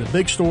undersold by the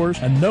big stores,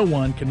 and no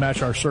one can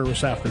match our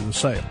service after the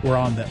sale. We're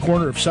on the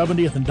corner of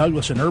 70th and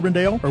Douglas in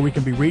Urbandale, or we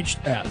can be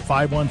reached at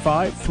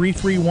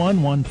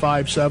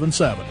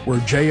 515-331-1577. We're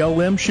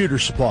JLM Shooter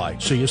Supply.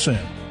 See you soon.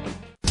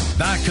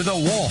 Back to the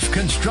Wolf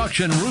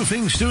Construction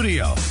Roofing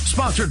Studio,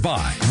 sponsored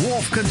by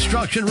Wolf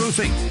Construction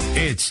Roofing.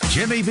 It's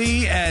Jimmy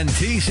B and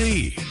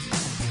TC.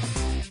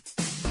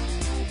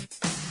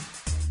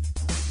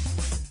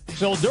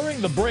 So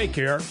during the break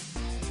here,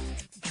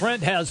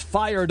 Trent has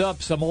fired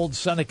up some old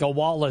Seneca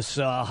Wallace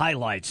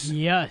highlights.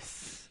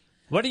 Yes.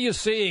 What are you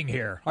seeing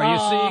here? Are you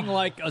seeing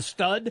like a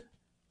stud?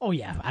 Oh,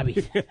 yeah. I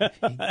mean,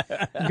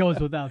 it goes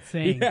without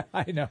saying. Yeah,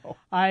 I know.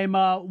 I'm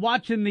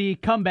watching the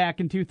comeback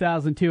in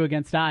 2002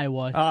 against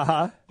Iowa.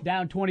 Uh-huh.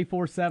 Down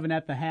 24-7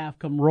 at the half,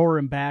 come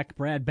roaring back.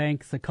 Brad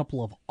Banks, a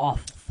couple of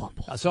awful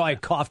fumbles. So I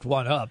coughed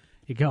one up.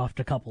 You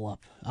coughed a couple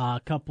up.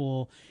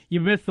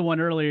 You missed the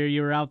one earlier.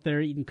 You were out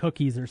there eating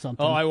cookies or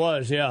something. Oh, I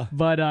was, yeah.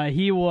 But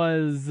he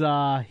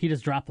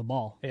just dropped the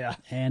ball. Yeah.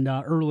 And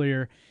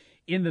earlier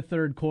in the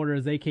third quarter,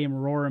 as they came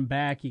roaring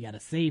back, you got a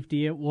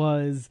safety. It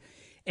was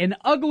an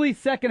ugly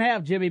second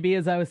half, Jimmy B,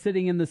 as I was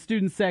sitting in the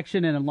student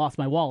section and I lost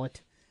my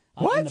wallet.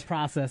 What? In the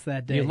process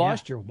that day. You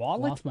lost your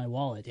wallet? Lost my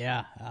wallet,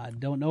 yeah. I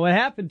don't know what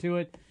happened to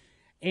it.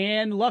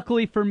 And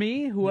luckily for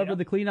me, whoever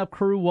the cleanup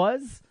crew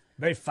was,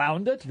 they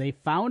found it? They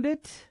found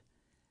it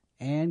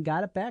and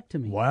got it back to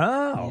me.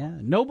 Wow. Yeah.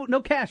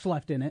 No cash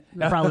left in it.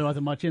 There probably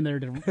wasn't much in there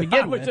to begin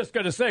I was with. just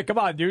going to say, come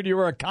on, dude, you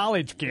were a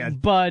college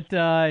kid. But,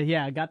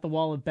 I got the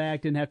wallet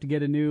back, didn't have to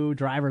get a new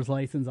driver's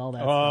license, all that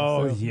stuff.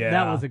 Oh, so yeah.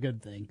 That was a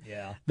good thing.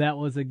 Yeah. That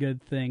was a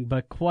good thing.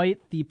 But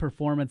quite the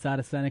performance out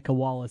of Seneca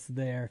Wallace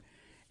there.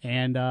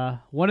 And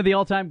one of the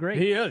all-time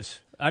greats. He is.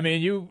 I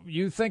mean,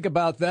 you think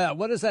about that.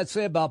 What does that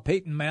say about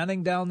Peyton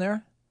Manning down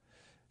there?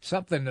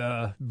 Something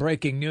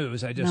breaking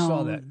news. I just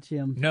saw that.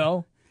 Jim.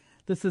 No?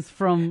 This is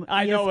from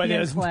I know it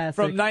is. Classic.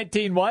 From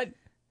 19 what?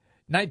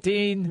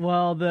 19?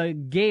 Well, the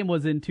game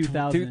was in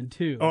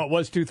 2002. Oh, it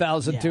was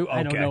 2002? Yeah, okay.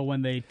 I don't know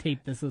when they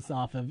taped this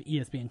off of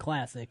ESPN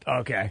Classic.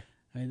 Okay.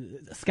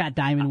 Scott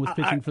Diamond was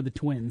pitching for the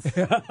Twins.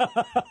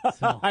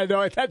 So. I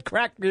know. That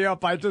cracked me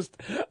up. I just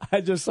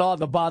saw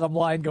the bottom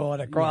line going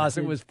across.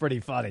 It was pretty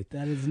funny.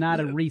 That is not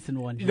a recent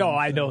one, Jim, No,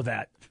 I know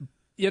that.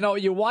 You know,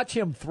 you watch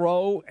him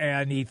throw,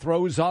 and he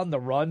throws on the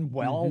run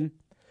well. Mm-hmm.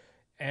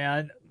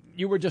 And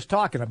you were just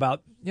talking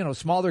about,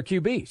 smaller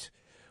QBs.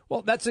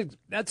 Well, that's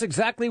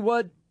exactly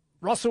what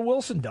Russell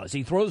Wilson does.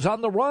 He throws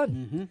on the run.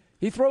 Mm-hmm.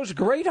 He throws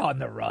great on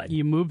the run.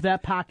 You move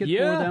that pocket for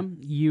them.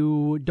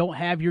 You don't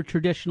have your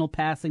traditional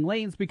passing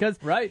lanes because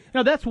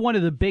that's one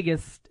of the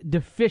biggest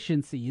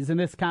deficiencies. And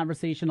this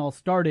conversation all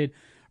started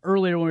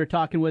earlier when we were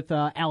talking with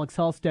Alex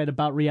Halstead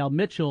about Real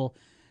Mitchell,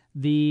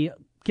 the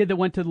kid that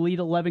went to the Elite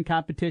 11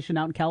 competition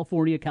out in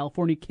California, a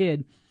California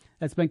kid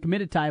that's been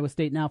committed to Iowa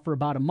State now for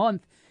about a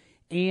month.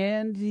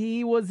 And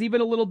he was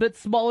even a little bit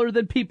smaller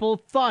than people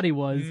thought he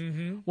was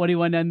when he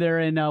went in there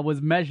and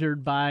was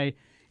measured by,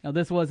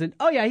 this wasn't,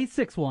 he's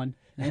 6'1".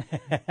 And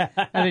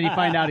then you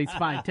find out he's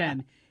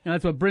 5'10".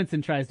 That's what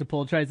Brinson tries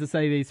to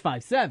say that he's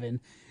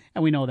 5'7",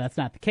 and we know that's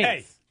not the case.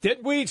 Hey,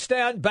 didn't we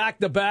stand back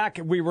to back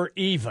and we were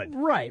even?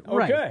 Right.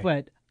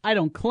 But I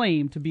don't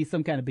claim to be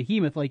some kind of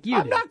behemoth like you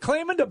I'm do. not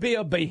claiming to be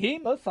a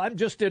behemoth. I'm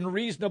just in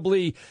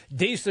reasonably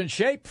decent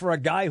shape for a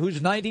guy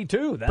who's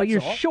 92. That's but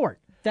you're all. Short.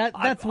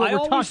 That's what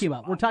we're talking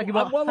about. We're talking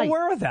about I'm well height.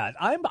 aware of that.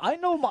 I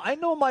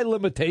know my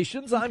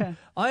limitations. Okay.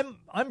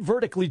 I'm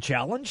vertically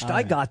challenged.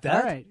 I got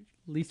that. All right.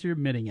 At least you're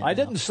admitting it. I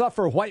didn't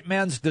suffer white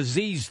man's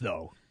disease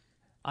though.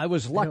 I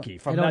was lucky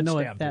from that standpoint.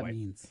 I don't know what that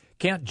means.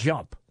 Can't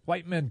jump.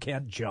 White men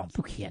can't jump.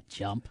 You can't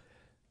jump.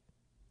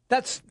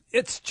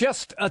 It's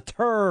just a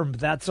term,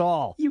 that's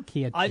all. You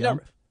can't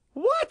jump.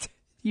 What?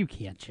 You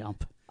can't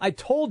jump. I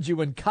told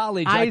you in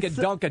college I could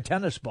dunk a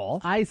tennis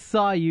ball. I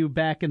saw you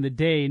back in the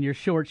day in your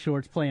short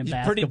shorts playing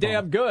basketball. Pretty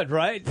damn good,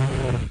 right?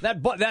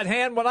 that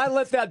hand, when I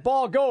let that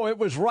ball go, it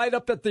was right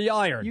up at the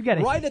iron.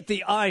 Right at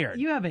the iron.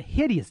 You have a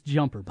hideous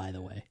jumper, by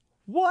the way.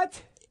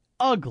 What?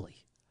 Ugly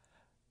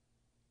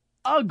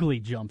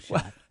jump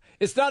shot.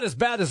 It's not as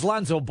bad as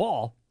Lonzo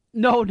Ball.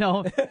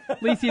 No.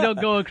 At least you don't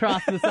go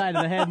across the side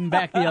of the head and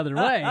back the other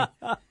way.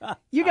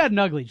 You got an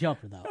ugly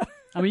jumper, though.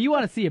 I mean, you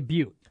want to see a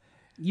beaut.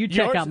 You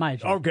check out my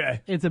jumper.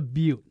 Okay. It's a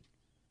beaut.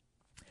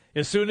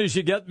 As soon as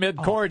you get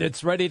mid-court,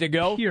 it's ready to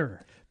go?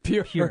 Pure.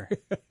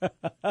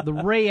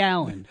 The Ray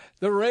Allen.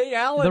 The Ray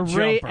Allen jumper.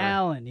 Ray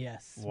Allen,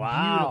 yes.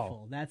 Wow.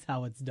 Beautiful. That's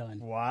how it's done.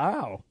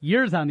 Wow.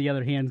 Yours, on the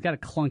other hand, has got a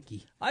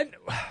clunky.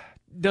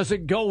 Does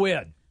it go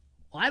in?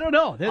 Well, I don't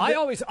know. The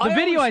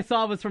video I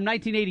saw was from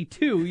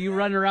 1982. You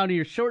running around in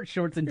your short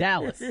shorts in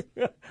Dallas.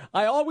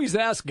 I always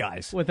ask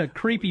guys. With a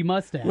creepy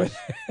mustache.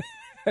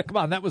 Come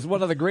on, that was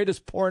one of the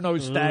greatest porno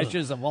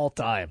stashes of all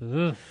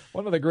time.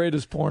 One of the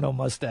greatest porno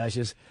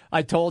mustaches.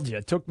 I told you,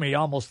 it took me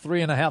almost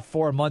 3.5,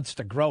 4 months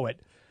to grow it.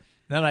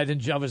 Then I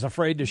was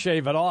afraid to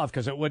shave it off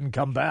because it wouldn't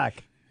come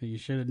back. You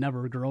should have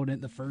never grown it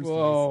in the first place.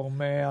 Oh,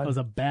 man. That was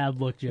a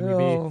bad look, Jimmy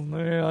B. Oh,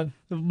 man.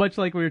 Much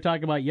like we were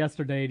talking about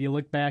yesterday, and you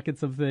look back at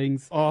some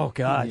things. Oh,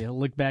 God. You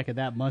look back at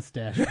that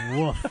mustache.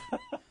 Woof.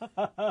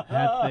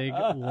 That thing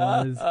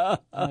was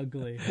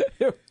ugly.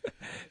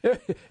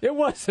 It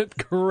wasn't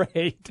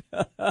great.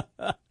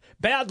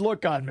 Bad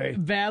look on me.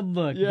 Bad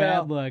look.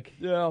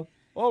 Yeah.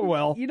 Oh,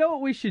 well. You know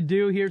what we should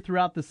do here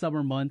throughout the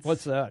summer months?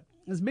 What's that?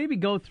 Is maybe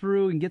go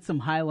through and get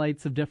some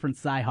highlights of different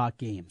Cyhawk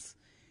games.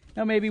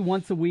 Now, maybe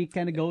once a week,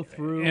 kind of go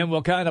through. And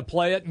we'll kind of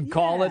play it and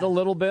call it a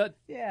little bit?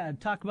 Yeah,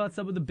 talk about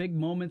some of the big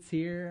moments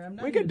here.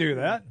 We can do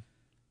that.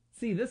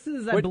 See, this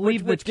is, I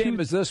believe, which game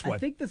is this one? I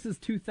think this is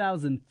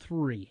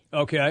 2003.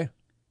 Okay.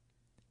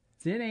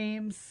 It's in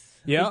Ames.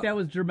 Yeah. I think that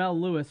was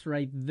Jermel Lewis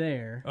right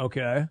there.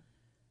 Okay.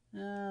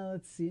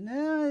 Let's see.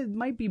 No, it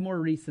might be more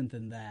recent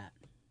than that.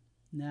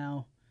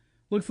 Now,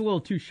 looks a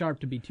little too sharp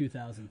to be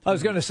 2003. I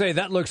was going to say,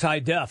 that looks high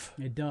def.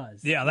 It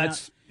does. Yeah,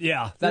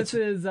 this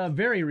is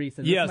very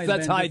recent. Yes,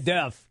 that's high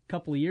def. A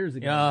couple of years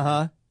ago.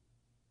 Uh-huh.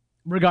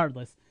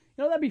 Regardless.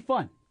 That'd be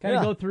fun. Kind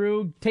of go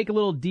through, take a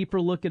little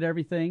deeper look at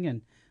everything,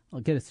 and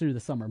get us through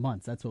the summer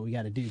months. That's what we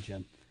got to do,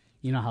 Jim.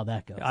 You know how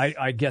that goes.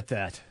 I get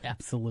that.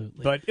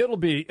 Absolutely. But it'll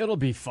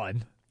be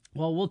fun.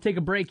 Well, we'll take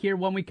a break here.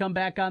 When we come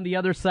back on the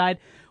other side,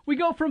 we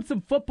go from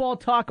some football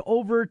talk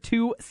over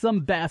to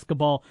some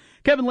basketball.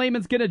 Kevin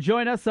Lehman's going to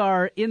join us,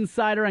 our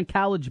insider on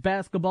college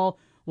basketball.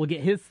 We'll get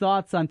his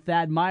thoughts on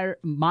Thad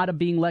Matta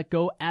being let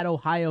go at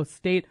Ohio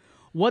State.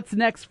 What's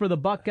next for the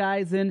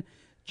Buckeyes, and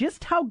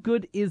just how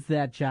good is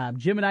that job?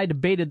 Jim and I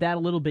debated that a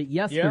little bit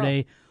yesterday.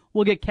 Yeah.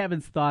 We'll get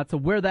Kevin's thoughts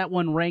of where that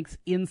one ranks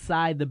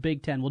inside the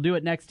Big Ten. We'll do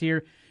it next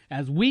here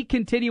as we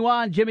continue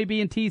on. Jimmy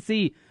B and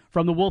TC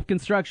from the Wolf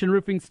Construction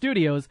Roofing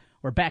Studios.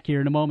 We're back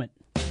here in a moment.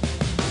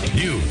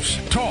 News,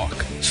 talk,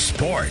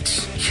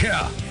 sports.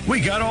 Yeah,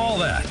 we got all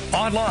that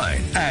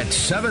online at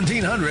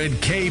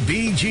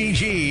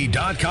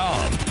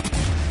 1700kbgg.com.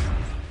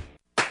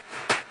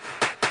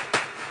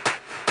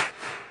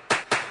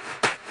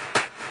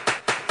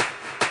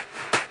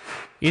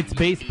 It's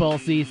baseball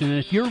season, and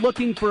if you're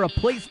looking for a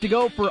place to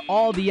go for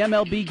all the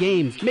MLB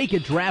games, make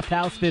it Draft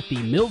House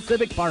 50, Mills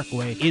Civic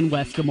Parkway in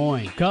West Des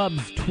Moines.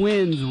 Cubs,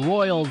 Twins,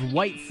 Royals,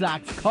 White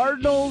Sox,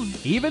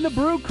 Cardinals, even the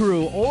Brew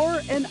Crew,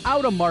 or an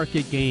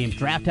out-of-market game.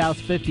 Draft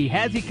House 50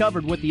 has you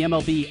covered with the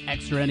MLB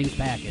Extra Innings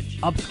Package.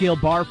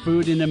 Upscale bar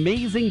food, an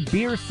amazing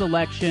beer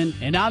selection,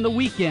 and on the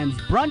weekends,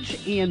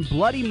 brunch and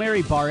Bloody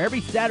Mary Bar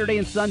every Saturday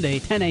and Sunday,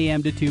 10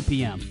 a.m. to 2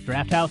 p.m.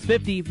 Draft House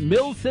 50,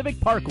 Mills Civic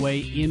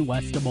Parkway in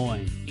West Des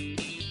Moines.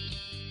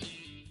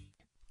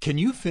 Can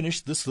you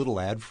finish this little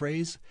ad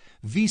phrase?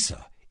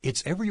 Visa,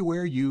 it's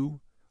everywhere you...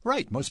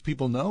 Right, most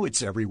people know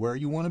it's everywhere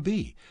you want to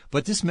be.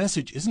 But this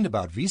message isn't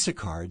about Visa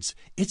cards,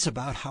 it's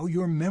about how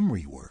your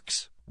memory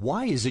works.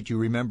 Why is it you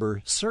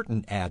remember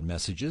certain ad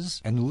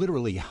messages and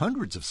literally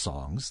hundreds of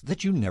songs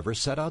that you never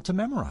set out to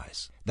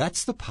memorize?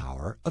 That's the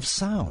power of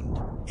sound.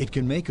 It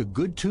can make a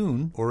good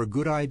tune or a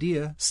good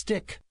idea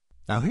stick.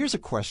 Now here's a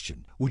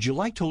question. Would you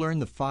like to learn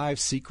the 5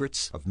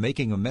 secrets of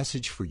making a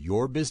message for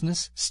your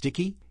business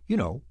sticky? You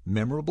know,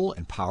 memorable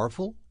and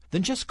powerful?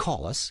 Then just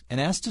call us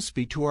and ask to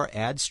speak to our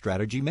ad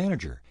strategy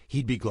manager.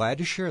 He'd be glad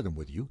to share them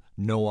with you,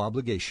 no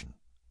obligation.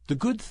 The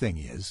good thing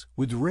is,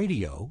 with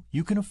radio,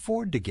 you can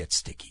afford to get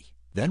sticky.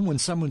 Then when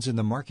someone's in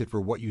the market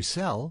for what you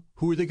sell,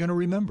 who are they going to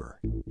remember?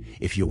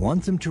 If you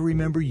want them to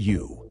remember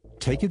you,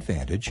 take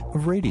advantage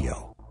of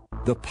radio.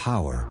 The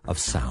power of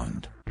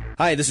sound.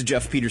 Hi, this is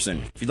Jeff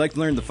Peterson. If you'd like to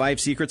learn the 5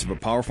 secrets of a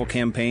powerful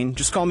campaign,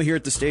 just call me here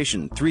at the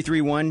station,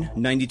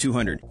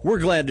 331-9200. We're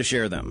glad to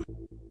share them.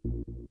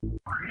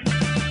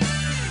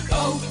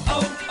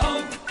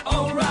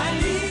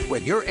 O'Reilly.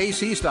 When your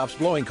AC stops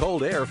blowing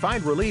cold air,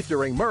 find relief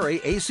during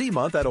Murray AC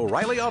Month at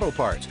O'Reilly Auto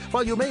Parts.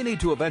 While you may need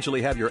to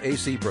eventually have your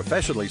AC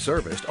professionally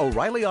serviced,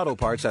 O'Reilly Auto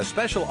Parts has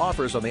special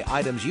offers on the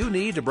items you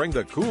need to bring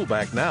the cool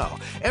back now.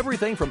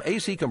 Everything from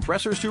AC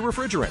compressors to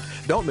refrigerant.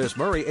 Don't miss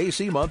Murray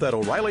AC Month at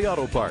O'Reilly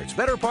Auto Parts.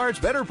 Better parts,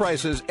 better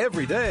prices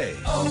every day.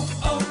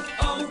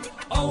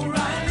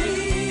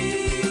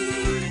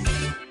 O'Reilly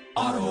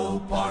Auto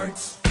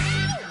Parts.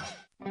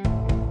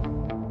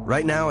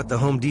 Right now at the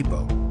Home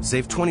Depot,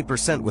 save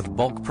 20% with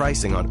bulk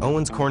pricing on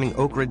Owens Corning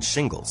Oak Ridge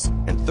shingles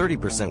and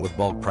 30% with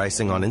bulk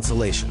pricing on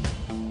insulation.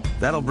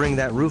 That'll bring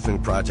that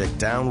roofing project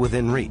down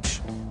within reach.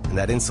 And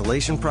that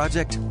insulation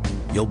project,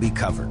 you'll be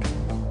covered.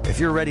 If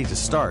you're ready to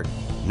start,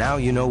 now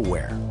you know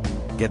where.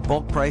 Get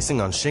bulk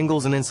pricing on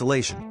shingles and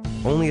insulation,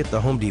 only at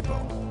the Home Depot.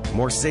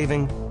 More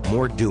saving,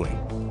 more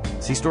doing.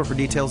 See store for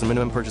details and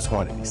minimum purchase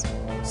quantities.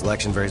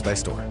 Selection varies by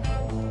store.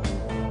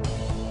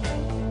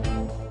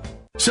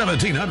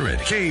 1700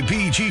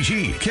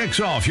 KBGG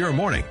kicks off your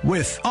morning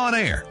with On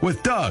Air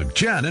with Doug,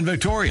 Jen, and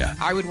Victoria.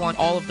 I would want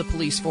all of the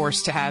police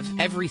force to have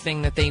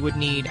everything that they would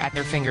need at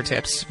their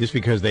fingertips. Just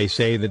because they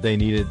say that they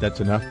need it,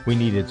 that's enough. We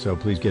need it, so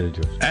please get it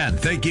to us. And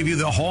they give you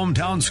the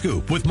hometown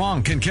scoop with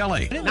Monk and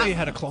Kelly. I didn't know you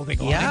had a clothing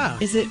line. Yeah.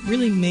 Is it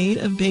really made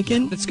of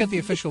bacon? It's got the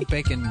official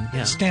bacon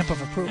stamp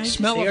of approval.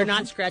 Smell They of are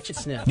not scratch and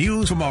sniff.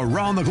 News from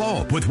around the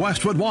globe with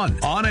Westwood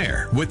One. On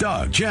Air with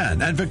Doug,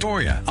 Jen, and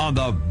Victoria on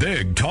the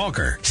Big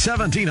Talker.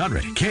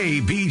 1700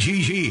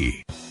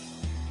 KBGG.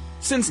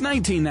 Since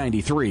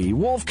 1993,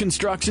 Wolf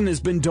Construction has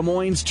been Des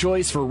Moines'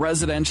 choice for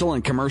residential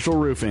and commercial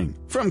roofing.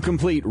 From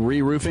complete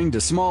re-roofing to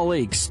small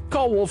leaks,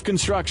 call Wolf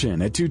Construction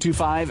at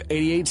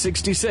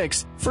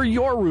 225-8866 for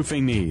your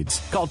roofing needs.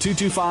 Call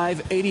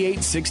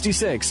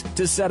 225-8866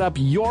 to set up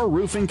your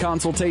roofing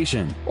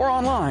consultation or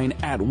online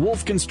at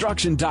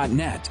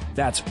wolfconstruction.net.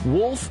 That's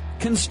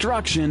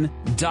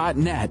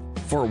wolfconstruction.net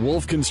for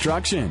Wolf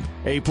Construction.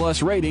 A+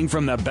 rating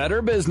from the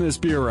Better Business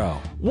Bureau.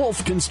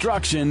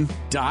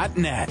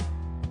 wolfconstruction.net.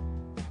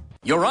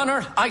 Your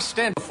Honor, I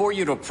stand before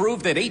you to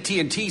prove that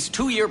AT&T's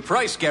 2-year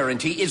price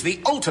guarantee is the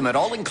ultimate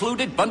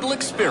all-included bundle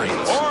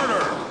experience.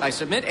 Order! I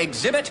submit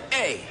Exhibit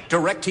A,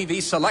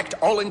 DirecTV Select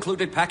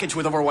all-included package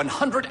with over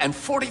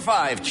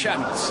 145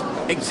 channels.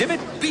 Exhibit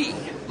B,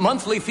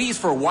 monthly fees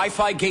for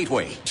Wi-Fi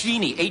gateway,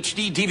 Genie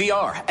HD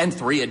DVR, and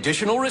 3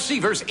 additional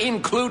receivers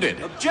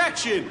included.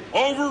 Objection!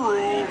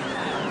 Overruled.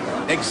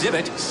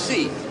 Exhibit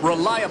C,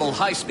 reliable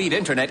high-speed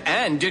internet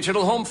and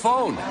digital home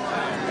phone.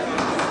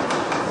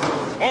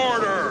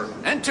 Order!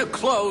 And to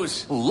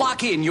close,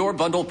 lock in your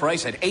bundle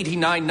price at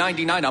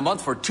 $89.99 a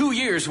month for 2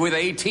 years with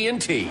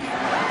AT&T.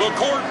 The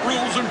court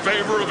rules in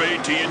favor of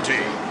AT&T.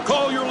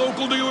 Call your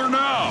local dealer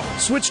now.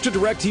 Switch to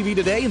DirecTV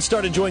today and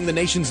start enjoying the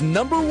nation's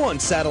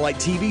 #1 satellite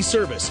TV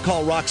service.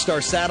 Call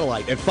Rockstar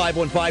Satellite at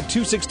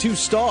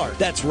 515-262-STAR.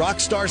 That's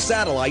Rockstar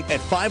Satellite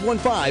at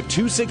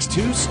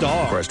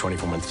 515-262-STAR. Requires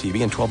 24-month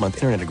TV and 12-month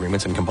internet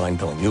agreements and combined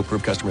billing. New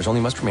approved customers only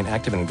must remain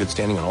active and in good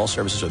standing on all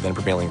services with then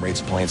prevailing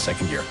rates apply in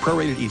second year.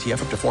 Prorated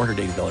ETF up to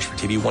 $480 for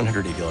TV,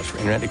 $180 for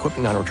internet,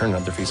 equipment non-return,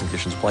 and other fees and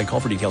conditions apply. Call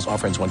for details.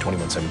 Offer ends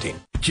 1/21/17.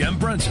 Jim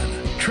Brunson,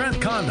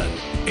 Trent Condon,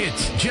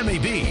 it's Jimmy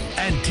B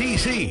and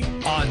TC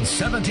on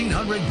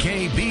 1700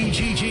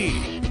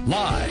 KBGG.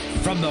 Live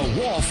from the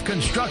Wolf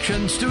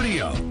Construction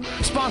Studio.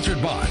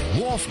 Sponsored by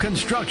Wolf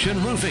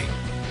Construction Roofing.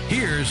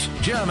 Here's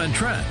Jim and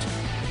Trent.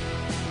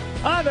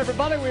 All right,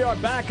 everybody, we are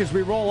back as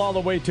we roll all the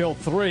way till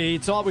 3.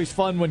 It's always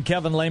fun when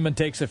Kevin Lehman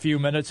takes a few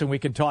minutes and we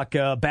can talk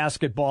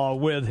basketball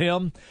with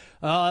him.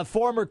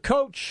 Former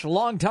coach,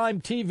 longtime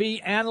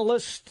TV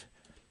analyst.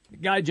 The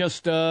guy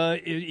just,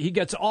 he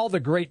gets all the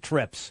great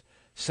trips.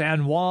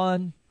 San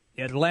Juan,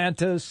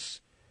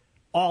 Atlantis,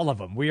 all of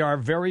them. We are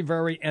very,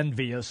 very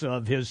envious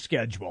of his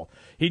schedule.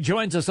 He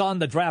joins us on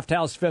the Draft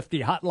House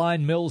 50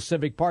 Hotline Mills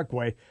Civic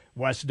Parkway,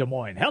 West Des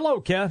Moines. Hello,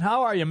 Ken.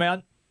 How are you,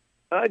 man?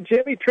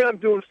 Jimmy, Trent, I'm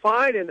doing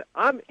fine, and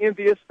I'm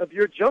envious of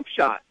your jump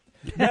shot.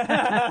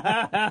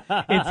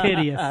 It's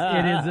hideous.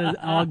 It is an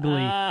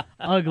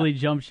ugly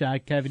jump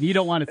shot, Kevin. You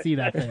don't want to see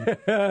that thing.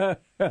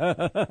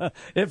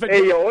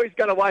 Hey, you always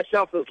got to watch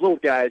out for those little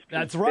guys.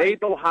 That's right.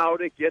 They know how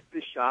to get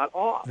the shot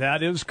off.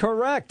 That is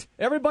correct.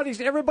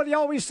 Everybody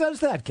always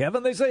says that,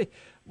 Kevin. They say,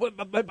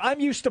 I'm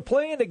used to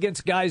playing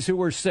against guys who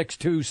were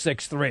 6'2",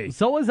 6'3".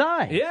 So was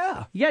I.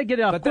 Yeah. You got to get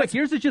it up quick.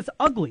 Yours is just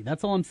ugly.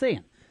 That's all I'm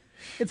saying.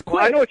 It's quick.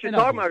 Well, I know what you're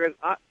talking ugly.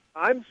 about.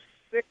 I'm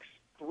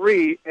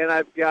 6'3", and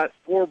I've got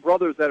 4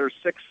 brothers that are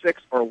 6'6"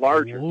 or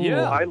larger. Ooh.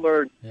 Yeah.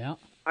 So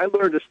I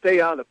learned to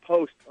stay on the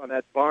post on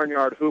that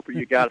barnyard hooper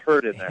you got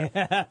hurt in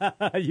there.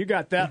 You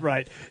got that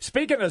right.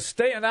 Speaking of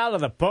staying out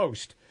of the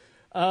post,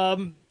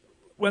 when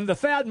the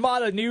Thad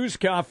Matta news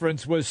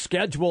conference was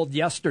scheduled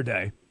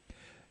yesterday,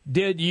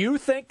 did you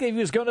think he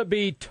was going to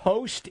be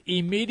toast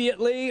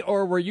immediately,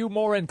 or were you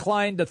more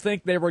inclined to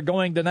think they were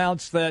going to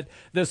announce that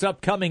this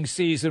upcoming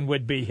season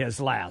would be his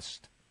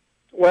last?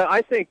 Well,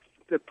 I think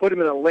to put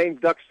him in a lame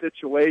duck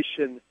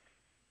situation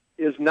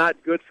is not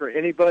good for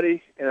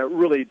anybody, and it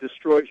really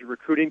destroys your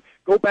recruiting.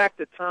 Go back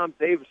to Tom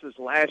Davis's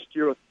last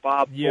year with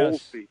Bob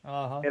Bowlesby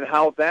and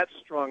how that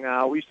strung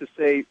out. We used to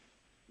say,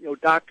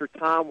 Dr.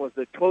 Tom was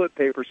the toilet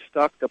paper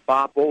stuck to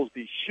Bob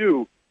Bowlesby's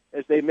shoe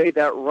as they made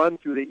that run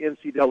through the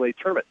NCAA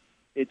tournament.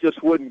 It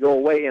just wouldn't go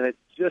away, and it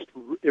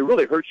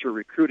really hurts your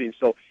recruiting.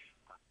 So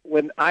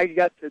when I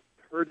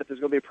heard that there's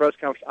going to be a press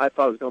conference, I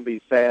thought it was going to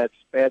be bad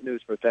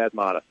news for Thad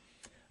Matta.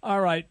 All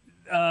right.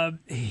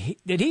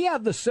 Did he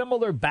have the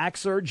similar back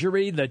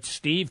surgery that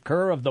Steve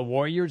Kerr of the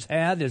Warriors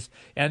had?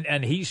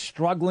 And he's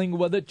struggling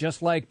with it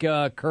just like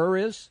Kerr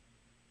is?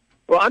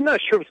 Well, I'm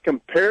not sure if it's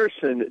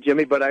comparison,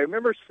 Jimmy, but I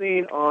remember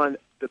seeing on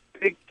the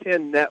Big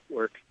Ten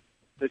Network,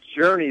 The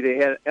Journey, they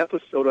had an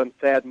episode on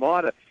Thad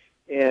Matta,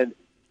 and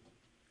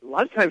a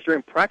lot of times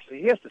during practice,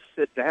 he has to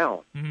sit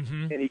down,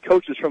 and he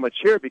coaches from a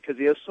chair because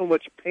he has so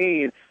much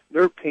pain,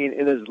 nerve pain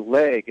in his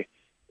leg,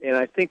 and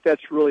I think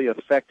that's really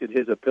affected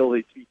his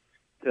ability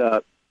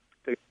to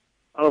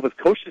I don't know if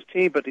it's coach his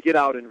team, but to get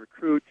out and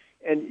recruit.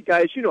 And,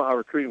 guys, you know how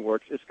recruiting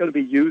works. It's going to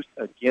be used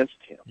against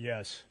him.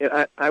 Yes.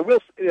 And I will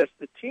say this.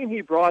 The team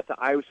he brought to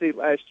Iowa State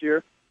last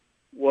year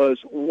was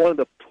one of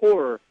the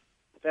poorer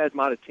Thad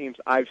Matta teams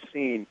I've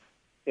seen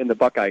in the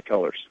Buckeye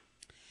colors.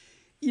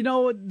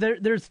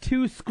 There's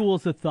two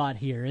schools of thought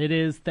here. It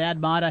is Thad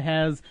Matta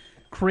has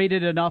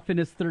created enough in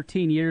his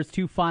 13 years,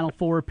 2 Final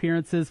Four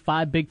appearances,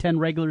 5 Big Ten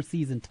regular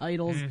season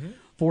titles,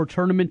 4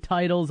 tournament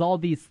titles, all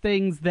these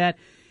things that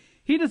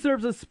he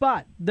deserves a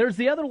spot. There's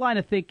the other line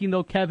of thinking,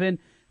 though, Kevin,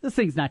 this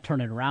thing's not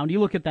turning around. You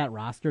look at that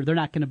roster, they're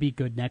not going to be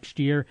good next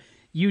year.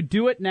 You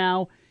do it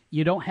now.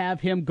 You don't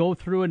have him go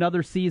through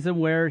another season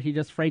where he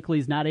just frankly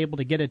is not able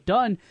to get it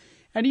done.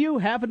 And you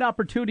have an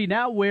opportunity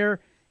now where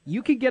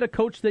you can get a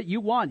coach that you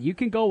want. You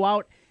can go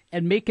out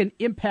and make an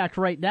impact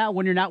right now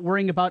when you're not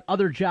worrying about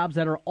other jobs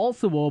that are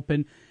also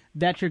open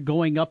that you're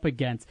going up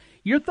against.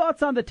 Your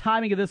thoughts on the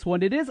timing of this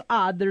one? It is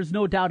odd. There's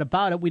no doubt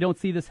about it. We don't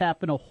see this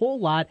happen a whole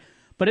lot.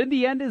 But in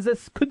the end,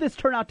 could this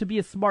turn out to be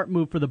a smart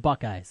move for the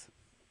Buckeyes?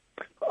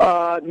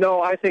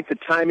 No, I think the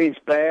timing's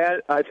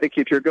bad. I think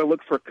if you're going to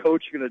look for a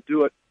coach, you're going to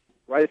do it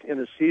right at the end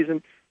of the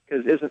season,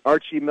 because isn't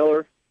Archie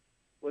Miller,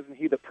 wasn't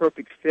he the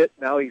perfect fit?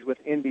 Now he's with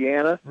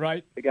Indiana.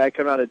 Right. The guy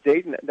coming out of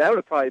Dayton. That would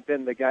have probably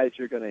been the guys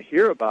you're going to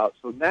hear about.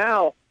 So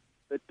now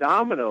the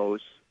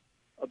dominoes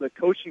of the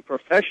coaching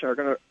profession are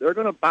going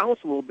to bounce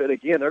a little bit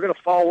again. They're going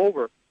to fall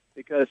over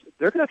because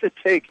they're going to have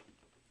to take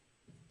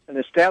an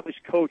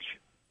established coach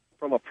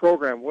from a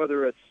program,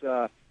 whether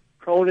it's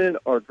Cronin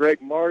or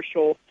Greg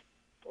Marshall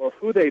or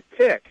who they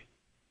pick.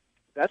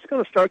 That's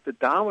going to start the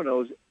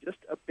dominoes just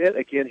a bit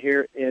again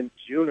here in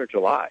June or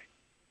July.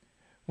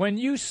 When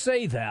you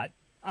say that,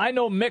 I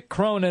know Mick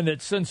Cronin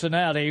at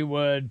Cincinnati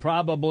would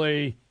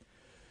probably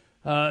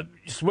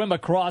swim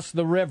across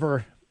the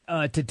river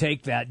to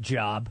take that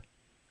job.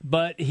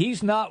 But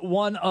he's not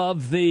one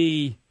of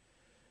the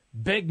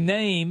big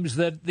names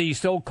that the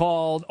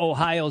so-called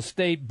Ohio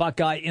State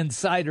Buckeye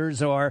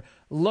insiders are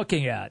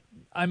looking at.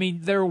 I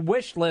mean, their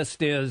wish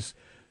list is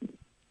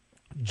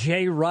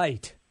Jay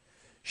Wright,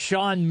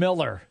 Sean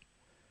Miller.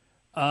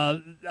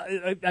 And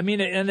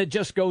it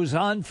just goes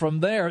on from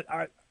there.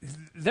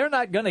 They're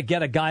not going to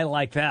get a guy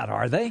like that,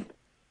 are they?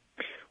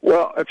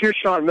 Well, if you're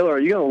Sean Miller, are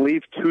you going to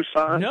leave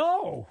Tucson?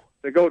 No.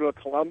 To go to a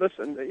Columbus?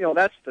 And,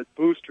 that's the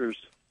boosters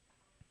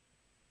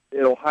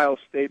at Ohio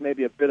State,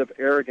 maybe a bit of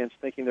arrogance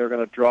thinking they're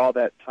going to draw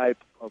that type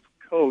of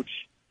coach.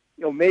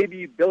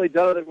 Maybe Billy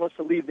Donovan wants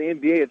to leave the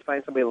NBA and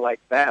find somebody like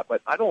that,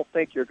 but I don't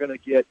think you're going to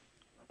get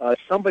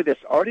somebody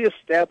that's already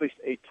established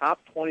a top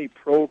 20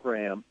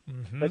 program,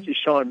 such as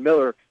Sean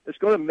Miller, that's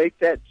going to make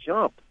that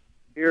jump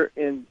here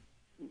in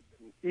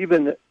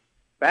even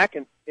back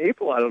in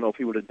April. I don't know if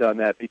he would have done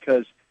that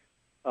because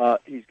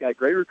he's got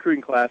great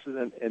recruiting classes,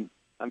 and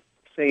I'm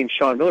saying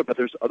Sean Miller, but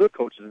there's other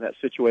coaches in that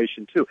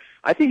situation too.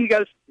 I think you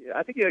got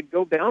to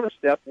go down a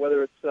step,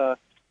 whether it's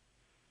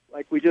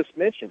like we just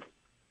mentioned,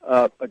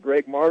 a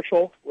Greg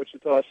Marshall,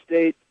 Wichita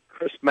State,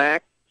 Chris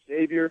Mack,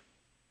 Xavier,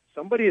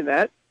 somebody in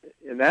that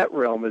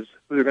realm is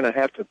who they're going to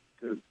have to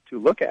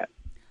look at.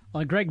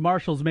 Well, Greg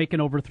Marshall's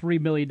making over $3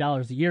 million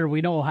a year.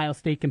 We know Ohio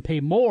State can pay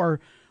more,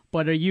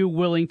 but are you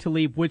willing to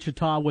leave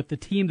Wichita with the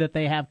team that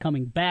they have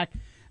coming back,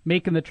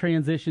 making the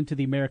transition to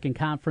the American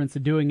Conference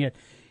and doing it,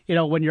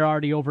 when you're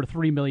already over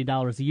 $3 million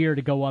a year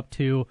to go up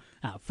to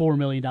 $4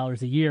 million a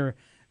year?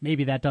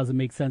 Maybe that doesn't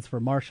make sense for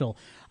Marshall.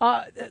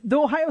 The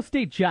Ohio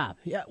State job,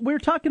 we were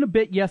talking a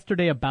bit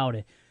yesterday about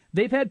it.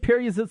 They've had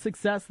periods of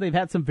success. They've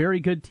had some very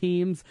good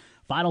teams.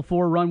 Final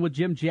Four run with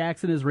Jim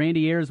Jackson as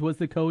Randy Ayers was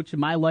the coach in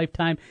my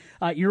lifetime.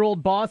 Your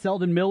old boss,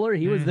 Eldon Miller,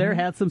 he was there,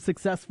 had some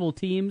successful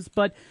teams.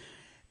 But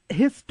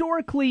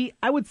historically,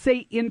 I would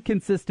say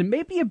inconsistent,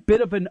 maybe a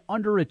bit of an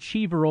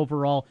underachiever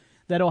overall,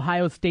 that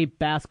Ohio State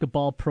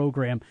basketball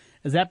program.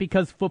 Is that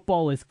because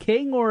football is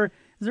king, or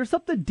is there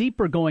something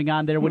deeper going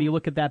on there when you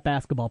look at that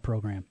basketball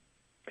program?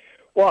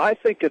 Well, I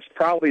think it's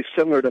probably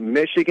similar to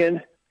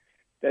Michigan,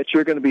 that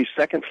you're going to be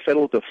second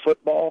fiddle to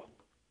football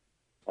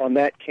on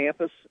that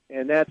campus,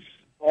 and that's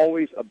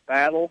always a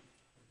battle.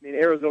 I mean,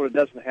 Arizona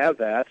doesn't have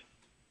that.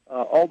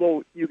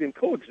 Although you can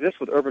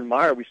coexist with Urban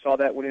Meyer. We saw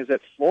that when he was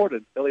at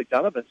Florida, Billy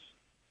Donovan's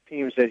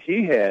teams that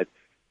he had.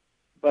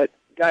 But,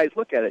 guys,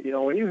 look at it.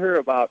 When you hear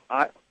about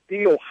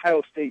the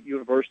Ohio State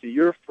University,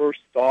 your first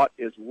thought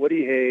is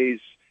Woody Hayes,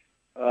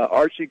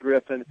 Archie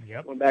Griffin,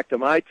 going back to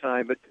my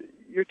time. But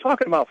you're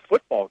talking about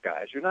football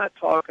guys. You're not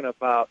talking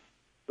about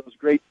those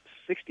great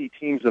 60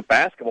 teams of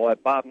basketball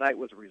that Bob Knight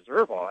was a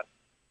reserve on.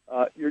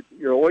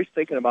 You're always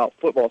thinking about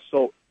football.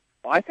 So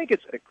I think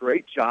it's a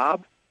great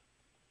job.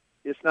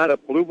 It's not a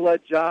blue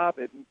blood job.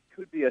 It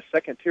could be a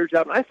second tier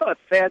job. And I thought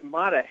Thad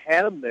Matta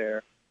had him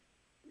there,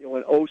 in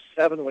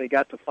 2007 when he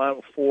got to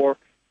Final Four.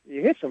 He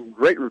had some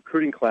great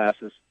recruiting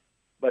classes,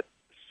 but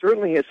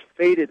certainly has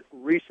faded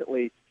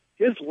recently.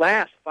 His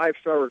last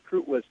five-star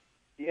recruit was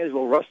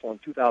D'Angelo Russell in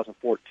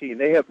 2014.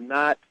 They have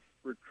not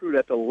recruited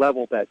at the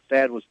level that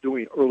Thad was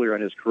doing earlier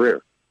in his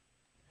career.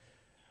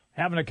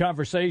 Having a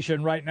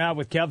conversation right now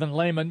with Kevin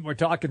Lehman. We're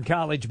talking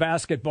college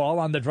basketball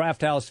on the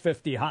Draft House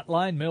 50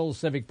 hotline, Mills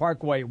Civic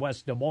Parkway,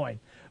 West Des Moines.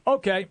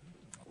 Okay,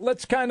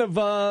 let's kind of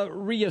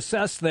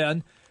reassess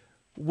then.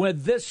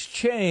 With this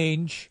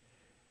change,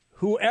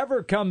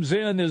 whoever comes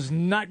in is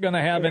not going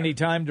to have any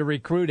time to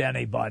recruit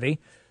anybody.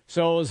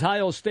 So is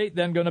Ohio State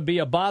then going to be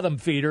a bottom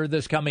feeder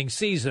this coming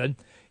season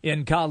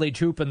in college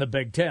hoop in the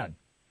Big Ten?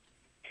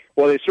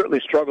 Well, they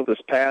certainly struggled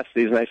this past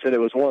season. I said it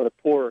was one of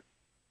the poor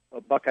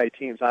Buckeye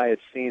teams I had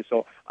seen.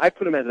 So I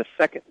put them as a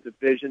second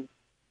division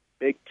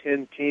Big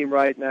Ten team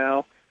right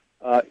now.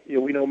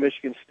 We know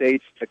Michigan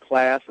State's the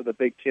class of the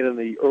Big Ten in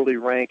the early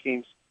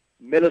rankings.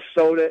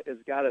 Minnesota has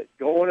got it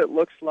going, it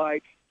looks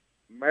like.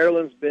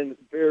 Maryland's been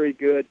very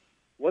good.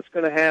 What's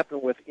going to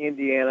happen with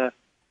Indiana?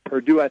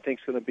 Purdue, I think,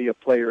 is going to be a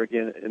player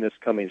again in this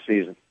coming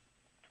season.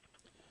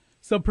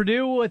 So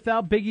Purdue,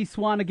 without Biggie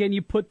Swan, again,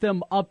 you put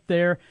them up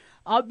there.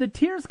 The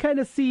tiers kind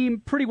of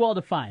seem pretty well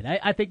defined.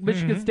 I think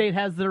Michigan State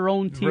has their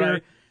own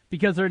tier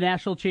because they're a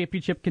national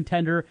championship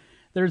contender.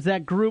 There's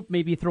that group.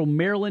 Maybe throw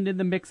Maryland in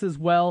the mix as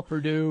well.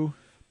 Purdue,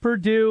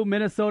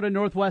 Minnesota,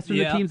 Northwestern,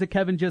 the teams that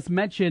Kevin just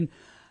mentioned.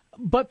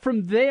 But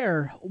from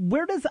there,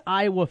 where does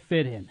Iowa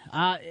fit in?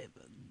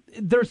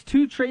 There's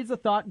two trades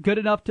of thought good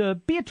enough to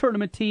be a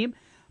tournament team,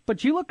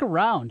 but you look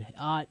around,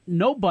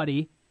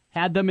 nobody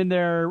had them in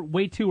their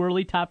way too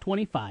early top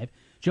 25.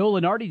 Joe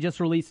Lunardi just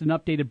released an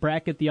updated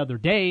bracket the other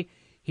day.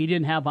 He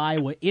didn't have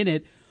Iowa in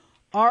it.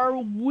 Are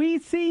we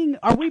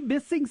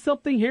missing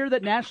something here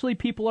that nationally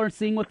people aren't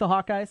seeing with the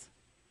Hawkeyes?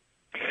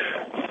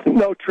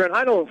 No, Trent,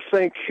 I don't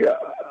think.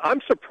 I'm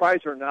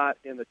surprised they're not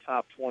in the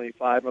top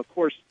 25. And of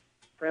course,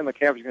 Fran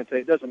McCaffery's going to say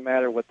it doesn't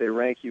matter what they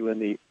rank you in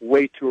the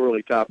way too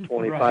early top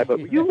 25.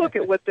 But you look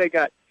at what they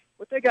got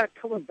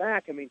coming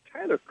back. I mean,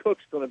 Tyler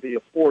Cook's going to be a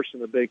force in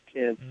the Big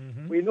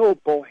Ten. We know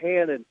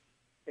Bohannon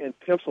and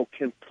Pencil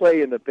can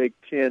play in the Big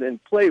Ten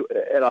and play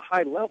at a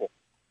high level.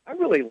 I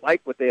really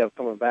like what they have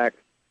coming back.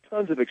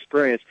 Tons of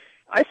experience.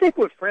 I think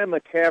what Fran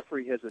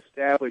McCaffery has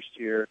established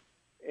here,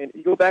 and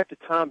you go back to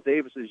Tom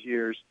Davis's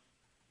years,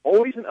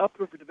 always an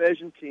upper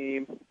division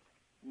team,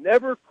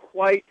 never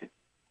quite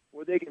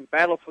where they can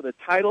battle for the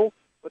title,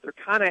 but they're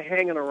kind of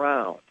hanging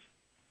around.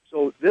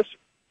 So this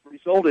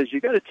result is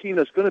you got a team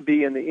that's going to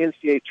be in the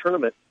NCAA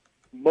tournament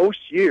most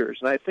years,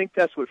 and I think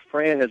that's what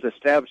Fran has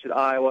established at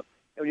Iowa.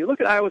 And when you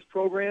look at Iowa's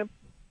program,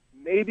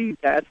 maybe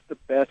that's the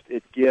best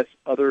it gets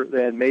other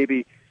than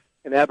maybe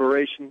an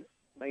aberration,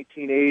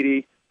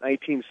 1980,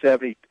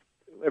 1970.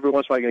 Every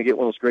once in a while you're going to get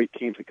one of those great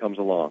teams that comes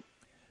along.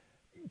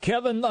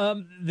 Kevin,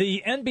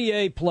 the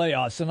NBA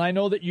playoffs, and I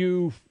know that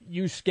you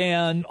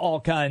scan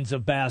all kinds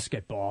of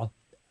basketball.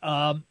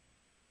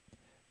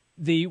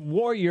 The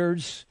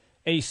Warriors,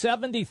 a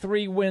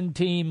 73-win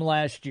team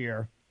last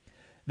year.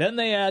 Then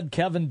they had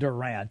Kevin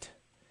Durant.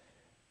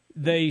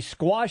 They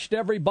squashed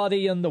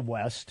everybody in the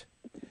West.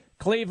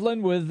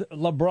 Cleveland with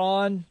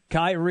LeBron,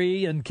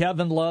 Kyrie, and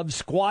Kevin Love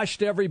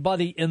squashed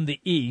everybody in the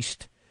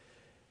East.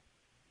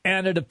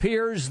 And it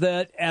appears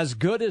that as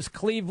good as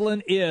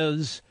Cleveland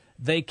is,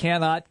 they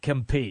cannot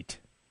compete.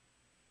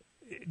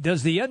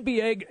 Does the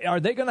NBA, are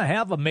they going to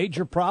have a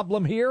major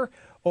problem here?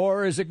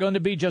 or is it going to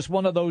be just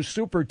one of those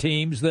super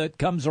teams that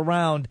comes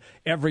around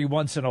every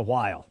once in a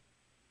while?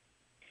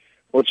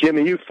 Well,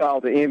 Jimmy, you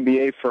followed the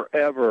NBA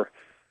forever,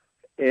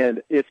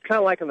 and it's kind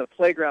of like on the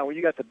playground when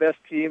you got the best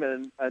team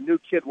and a new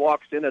kid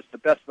walks in that's the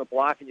best in the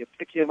block, and you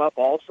pick him up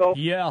also.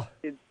 Yeah.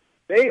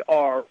 They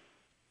are,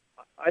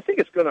 I think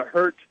it's going to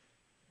hurt.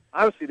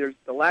 Obviously, there's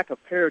the lack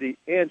of parity,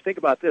 and think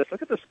about this.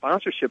 Look at the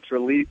sponsorships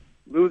we're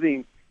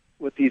losing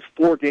with these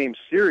 4-game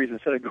series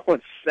instead of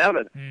going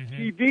 7.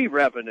 TV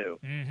revenue.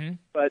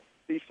 But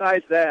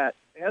besides that,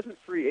 hasn't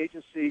free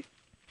agency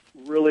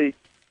really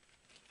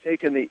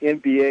taken the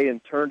NBA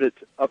and turned it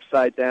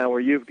upside down,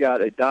 where you've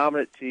got a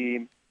dominant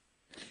team,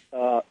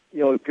 a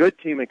good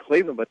team in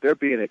Cleveland, but they're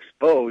being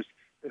exposed.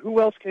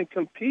 Who else can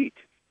compete?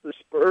 The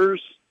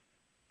Spurs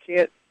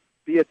can't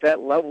be at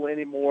that level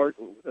anymore.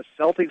 The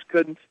Celtics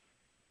couldn't.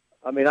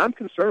 I mean, I'm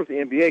concerned with the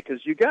NBA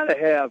because you got to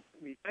have,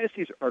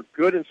 dynasties are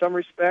good in some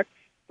respect,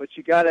 but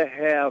you got to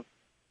have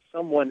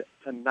someone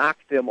to knock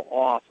them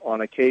off on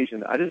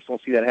occasion. I just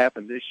don't see that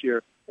happen this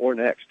year or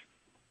next.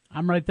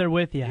 I'm right there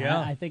with you. Yeah.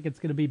 I think it's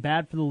going to be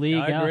bad for the league.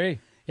 I agree.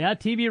 Yeah,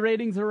 TV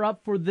ratings are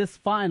up for this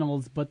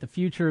finals, but the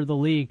future of the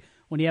league,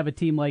 when you have a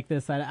team like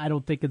this, I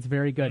don't think it's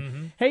very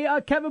good. Hey,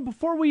 Kevin,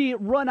 before we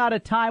run out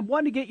of time,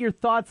 wanted to get your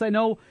thoughts. I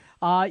know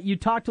you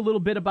talked a little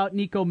bit about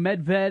Niko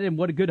Medved and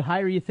what a good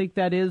hire you think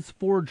that is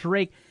for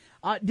Drake.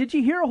 Did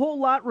you hear a whole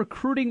lot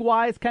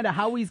recruiting-wise, kind of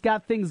how he's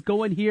got things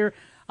going here?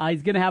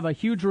 He's going to have a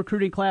huge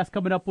recruiting class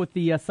coming up with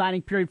the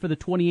signing period for the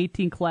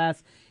 2018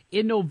 class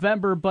in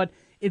November, but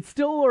it's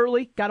still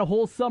early. Got a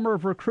whole summer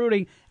of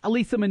recruiting, at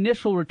least some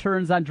initial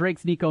returns on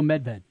Drake's Niko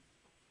Medved.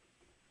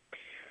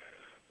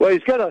 Well,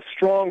 he's got a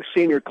strong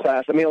senior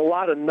class. I mean, a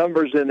lot of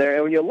numbers in there.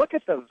 And when you look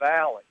at the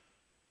Valley,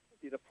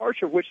 the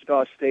departure of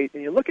Wichita State,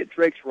 and you look at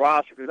Drake's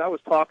roster, because I was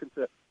talking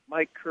to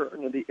Mike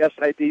Curtin of the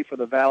SID for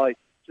the Valley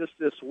just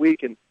this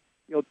week, and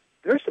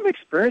there's some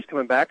experience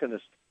coming back on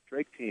this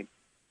Drake team,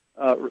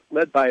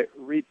 led by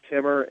Reed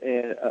Timmer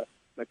and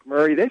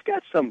McMurray. They've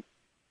got some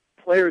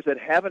players that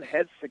haven't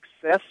had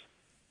success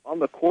on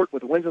the court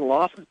with wins and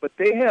losses, but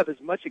they have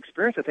as much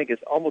experience, I think, as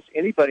almost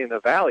anybody in the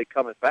Valley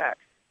coming back.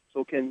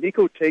 So can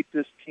Niko take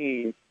this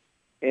team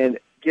and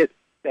get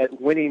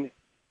that winning?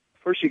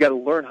 First, you got to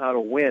learn how to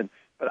win.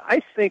 But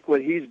I think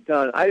what he's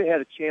done, I had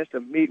a chance to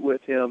meet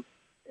with him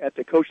at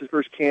the Coach's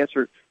First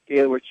Cancer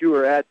Gala, which you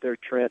were at there,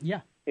 Trent.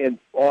 Yeah. And,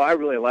 I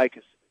really like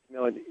his.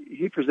 And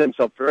he presents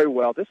himself very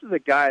well. This is a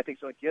guy I think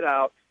is going to get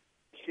out,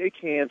 shake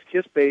hands,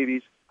 kiss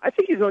babies. I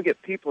think he's going to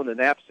get people in the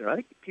Nap Center. I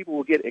think people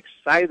will get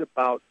excited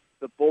about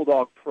the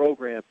Bulldog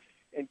program.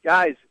 And,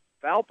 guys,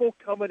 Valpo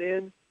coming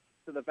in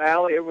to the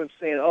Valley, everyone's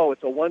saying,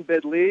 it's a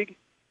one-bid league.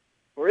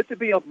 For it to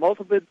be a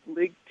multiple-bid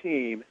league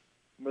team,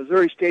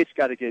 Missouri State's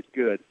got to get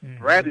good.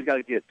 Bradley's got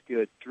to get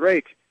good.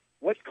 Drake,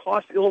 what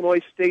cost Illinois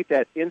State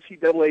that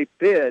NCAA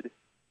bid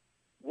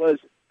was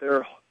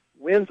their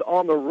wins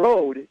on the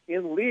road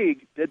in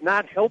league did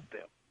not help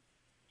them.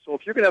 So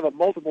if you're going to have a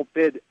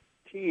multiple-bid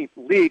team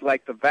league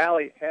like the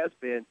Valley has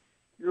been,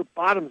 your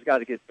bottom's got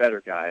to get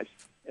better, guys.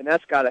 And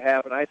that's got to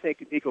happen. I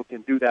think Niko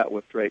can do that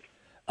with Drake.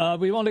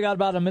 We've only got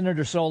about a minute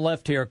or so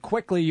left here.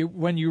 Quickly,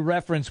 when you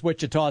reference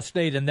Wichita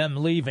State and them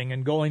leaving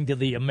and going to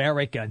the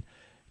American,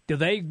 do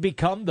they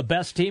become the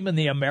best team in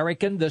the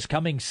American this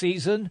coming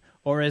season,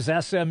 or is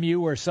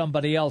SMU or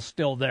somebody else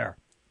still there?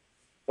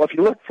 Well, if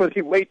you look for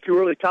the way too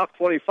early top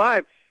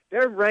 25,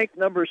 they're ranked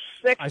number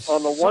 6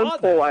 on the one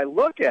poll I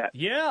look at.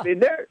 Yeah. I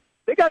mean,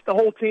 they got the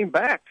whole team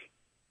back,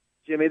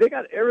 Jimmy. They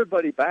got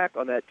everybody back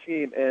on that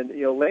team. And,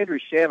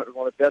 Landry Shamet is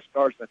one of the best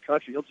guards in the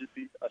country. He'll just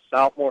be a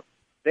sophomore.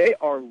 They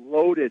are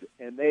loaded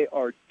and they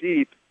are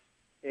deep,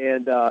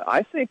 and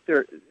I think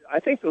they're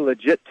a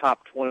legit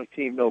top 20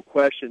 team, no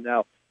question.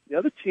 Now, the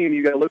other team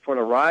you got to look for on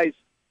a rise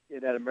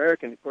in that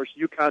American. Of course,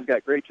 UConn's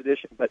got great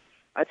tradition, but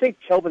I think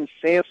Kelvin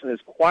Sampson is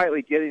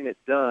quietly getting it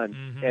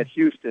done at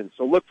Houston.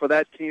 So look for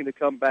that team to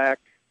come back.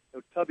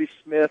 Tubby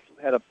Smith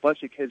had a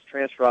bunch of kids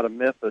transfer out of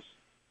Memphis,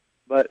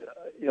 but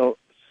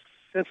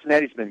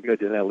Cincinnati's been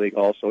good in that league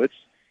also.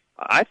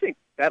 I think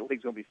that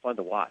league's going to be fun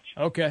to watch.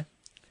 Okay,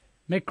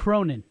 Mick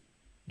Cronin.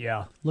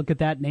 Yeah. Look at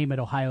that name at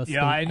Ohio State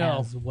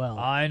as well.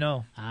 I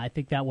know. I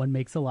think that one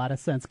makes a lot of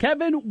sense.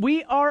 Kevin,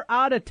 we are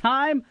out of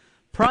time.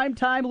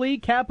 Primetime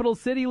League, Capital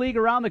City League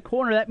around the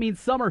corner. That means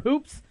summer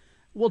hoops.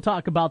 We'll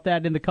talk about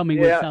that in the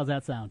coming weeks. How's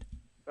that sound?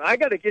 I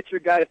got to get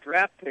your guys'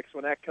 draft picks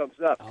when that comes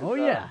up. Oh,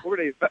 yeah. We're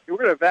going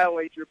to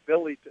evaluate your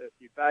ability to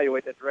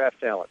evaluate that draft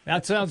talent.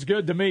 That sounds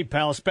good to me,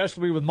 pal,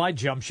 especially with my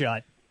jump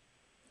shot.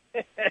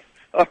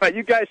 All right,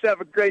 you guys have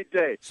a great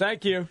day.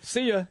 Thank you.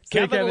 See you.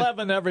 Kevin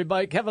Lehman,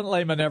 everybody. Kevin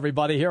Lehman,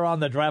 everybody, here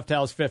on the Draft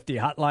House 50,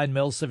 Hotline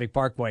Mills Civic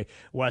Parkway,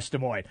 West Des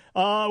Moines.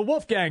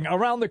 Wolfgang,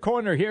 around the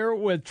corner here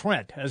with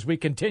Trent as we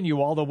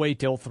continue all the way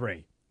till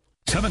 3.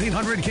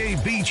 1700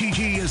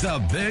 KBGG is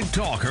the big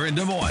talker in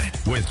Des Moines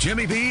with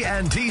Jimmy B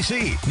and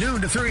TC. Noon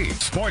to 3.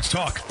 Sports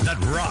talk that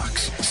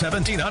rocks.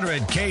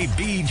 1700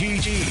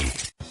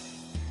 KBGG.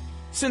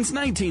 Since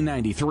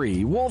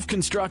 1993, Wolf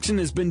Construction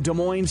has been Des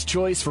Moines'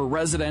 choice for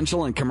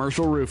residential and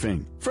commercial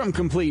roofing. From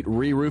complete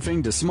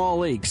re-roofing to small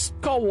leaks,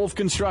 call Wolf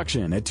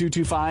Construction at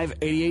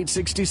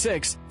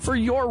 225-8866 for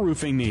your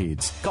roofing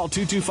needs. Call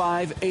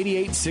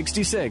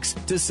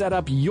 225-8866 to set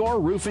up your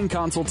roofing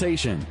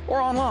consultation or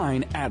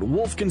online at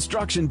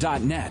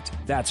wolfconstruction.net.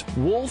 That's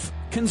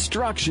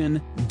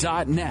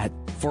wolfconstruction.net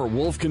for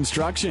Wolf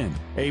Construction.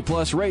 A+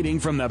 rating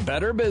from the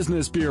Better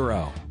Business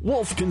Bureau.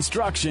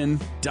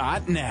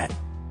 wolfconstruction.net.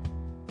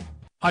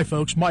 Hi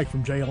folks, Mike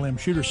from JLM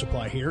Shooter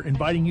Supply here,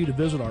 inviting you to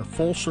visit our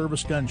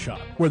full-service gun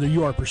shop. Whether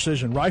you are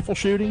precision rifle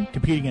shooting,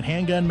 competing in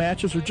handgun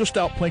matches, or just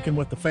out plinking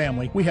with the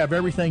family, we have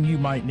everything you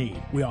might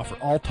need. We offer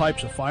all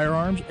types of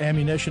firearms,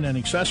 ammunition, and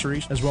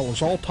accessories, as well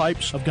as all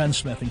types of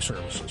gunsmithing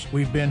services.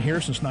 We've been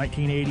here since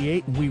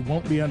 1988, and we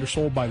won't be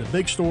undersold by the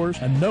big stores,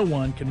 and no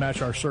one can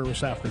match our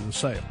service after the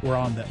sale. We're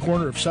on the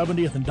corner of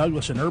 70th and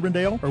Douglas in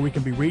Urbandale, or we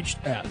can be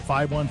reached at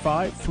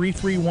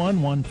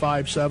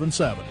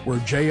 515-331-1577. We're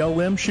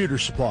JLM Shooter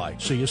Supply.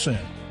 See you soon.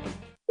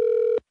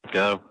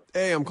 Go.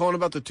 Hey, I'm calling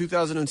about the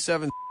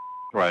 2007.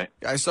 Right.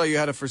 I saw you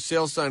had a for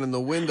sale sign in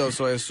the window,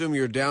 so I assume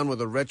you're down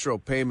with a retro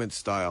payment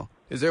style.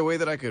 Is there a way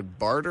that I could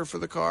barter for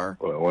the car?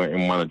 What, you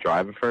want to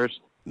drive it first?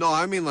 No,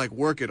 I mean like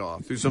work it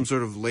off through some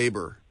sort of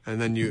labor. And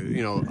then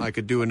I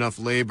could do enough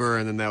labor,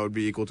 and then that would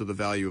be equal to the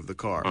value of the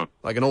car.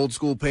 Like an old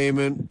school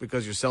payment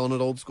because you're selling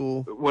it old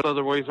school. What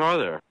other ways are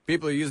there?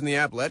 People are using the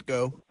app Let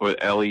Go.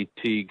 With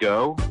LET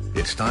Go?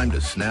 It's time to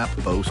snap,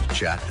 post,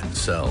 chat, and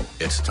sell.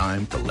 It's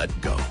time to let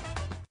go.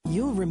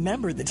 You'll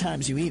remember the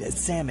times you eat at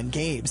Sam and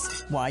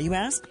Gabe's. Why, you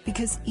ask?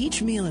 Because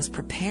each meal is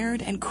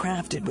prepared and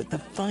crafted with the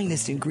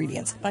finest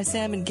ingredients by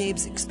Sam and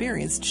Gabe's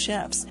experienced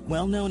chefs,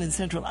 well known in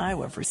Central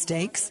Iowa for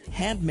steaks,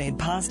 handmade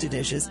pasta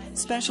dishes,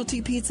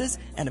 specialty pizzas,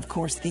 and of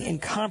course the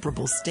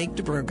incomparable steak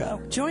de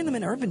Burgo. Join them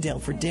in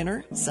Urbandale for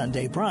dinner,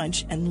 Sunday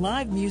brunch, and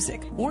live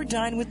music, or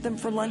dine with them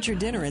for lunch or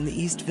dinner in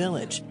the East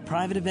Village.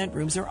 Private event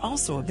rooms are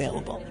also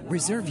available.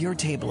 Reserve your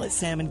table at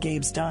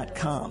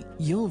samandgabes.com.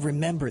 You'll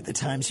remember the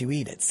times you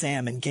eat at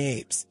Sam and Gabe's.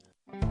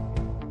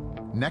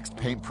 Next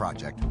paint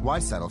project. Why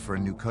settle for a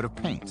new coat of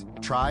paint?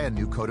 Try a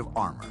new coat of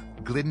armor.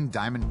 Glidden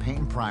Diamond Paint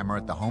and Primer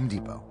at the Home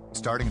Depot,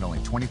 starting at only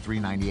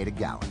 $23.98 a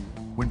gallon.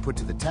 When put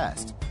to the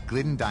test,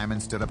 Glidden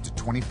Diamond stood up to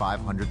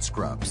 2,500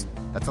 scrubs.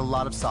 That's a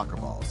lot of soccer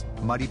balls,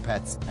 muddy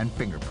pets, and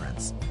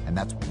fingerprints. And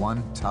that's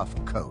one tough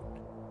coat.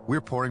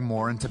 We're pouring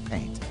more into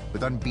paint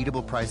with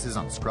unbeatable prices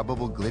on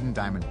scrubbable Glidden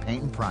Diamond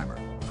Paint and Primer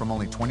from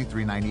only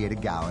 $23.98 a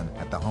gallon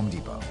at the Home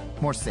Depot.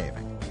 More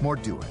saving, more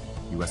doing.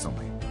 U.S.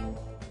 only.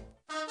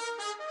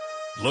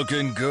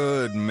 Looking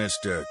good,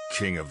 Mr.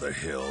 King of the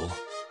Hill.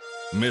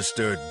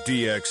 Mr.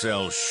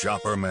 DXL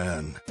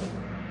Shopperman.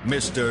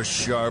 Mr.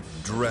 Sharp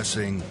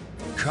Dressing.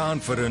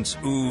 Confidence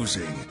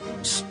oozing.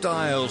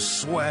 Style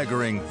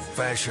swaggering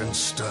fashion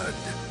stud.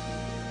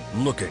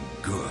 Looking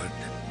good.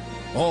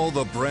 All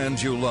the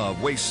brands you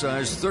love, waist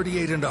size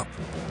 38 and up.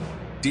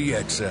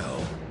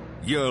 DXL.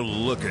 You're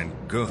looking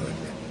good.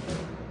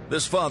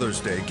 This Father's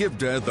Day, give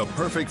Dad the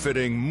perfect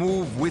fitting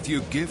move with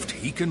you gift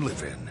he can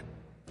live in.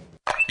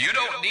 You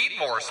don't need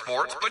more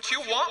sports, but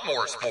you want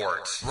more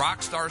sports.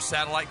 Rockstar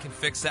Satellite can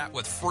fix that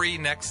with free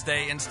next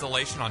day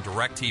installation on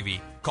DirecTV.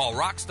 Call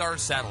Rockstar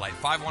Satellite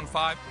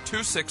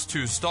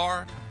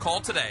 515-262-STAR.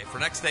 Call today for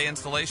next day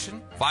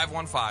installation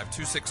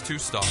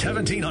 515-262-STAR.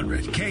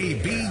 1700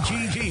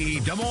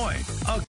 KBGG Des Moines.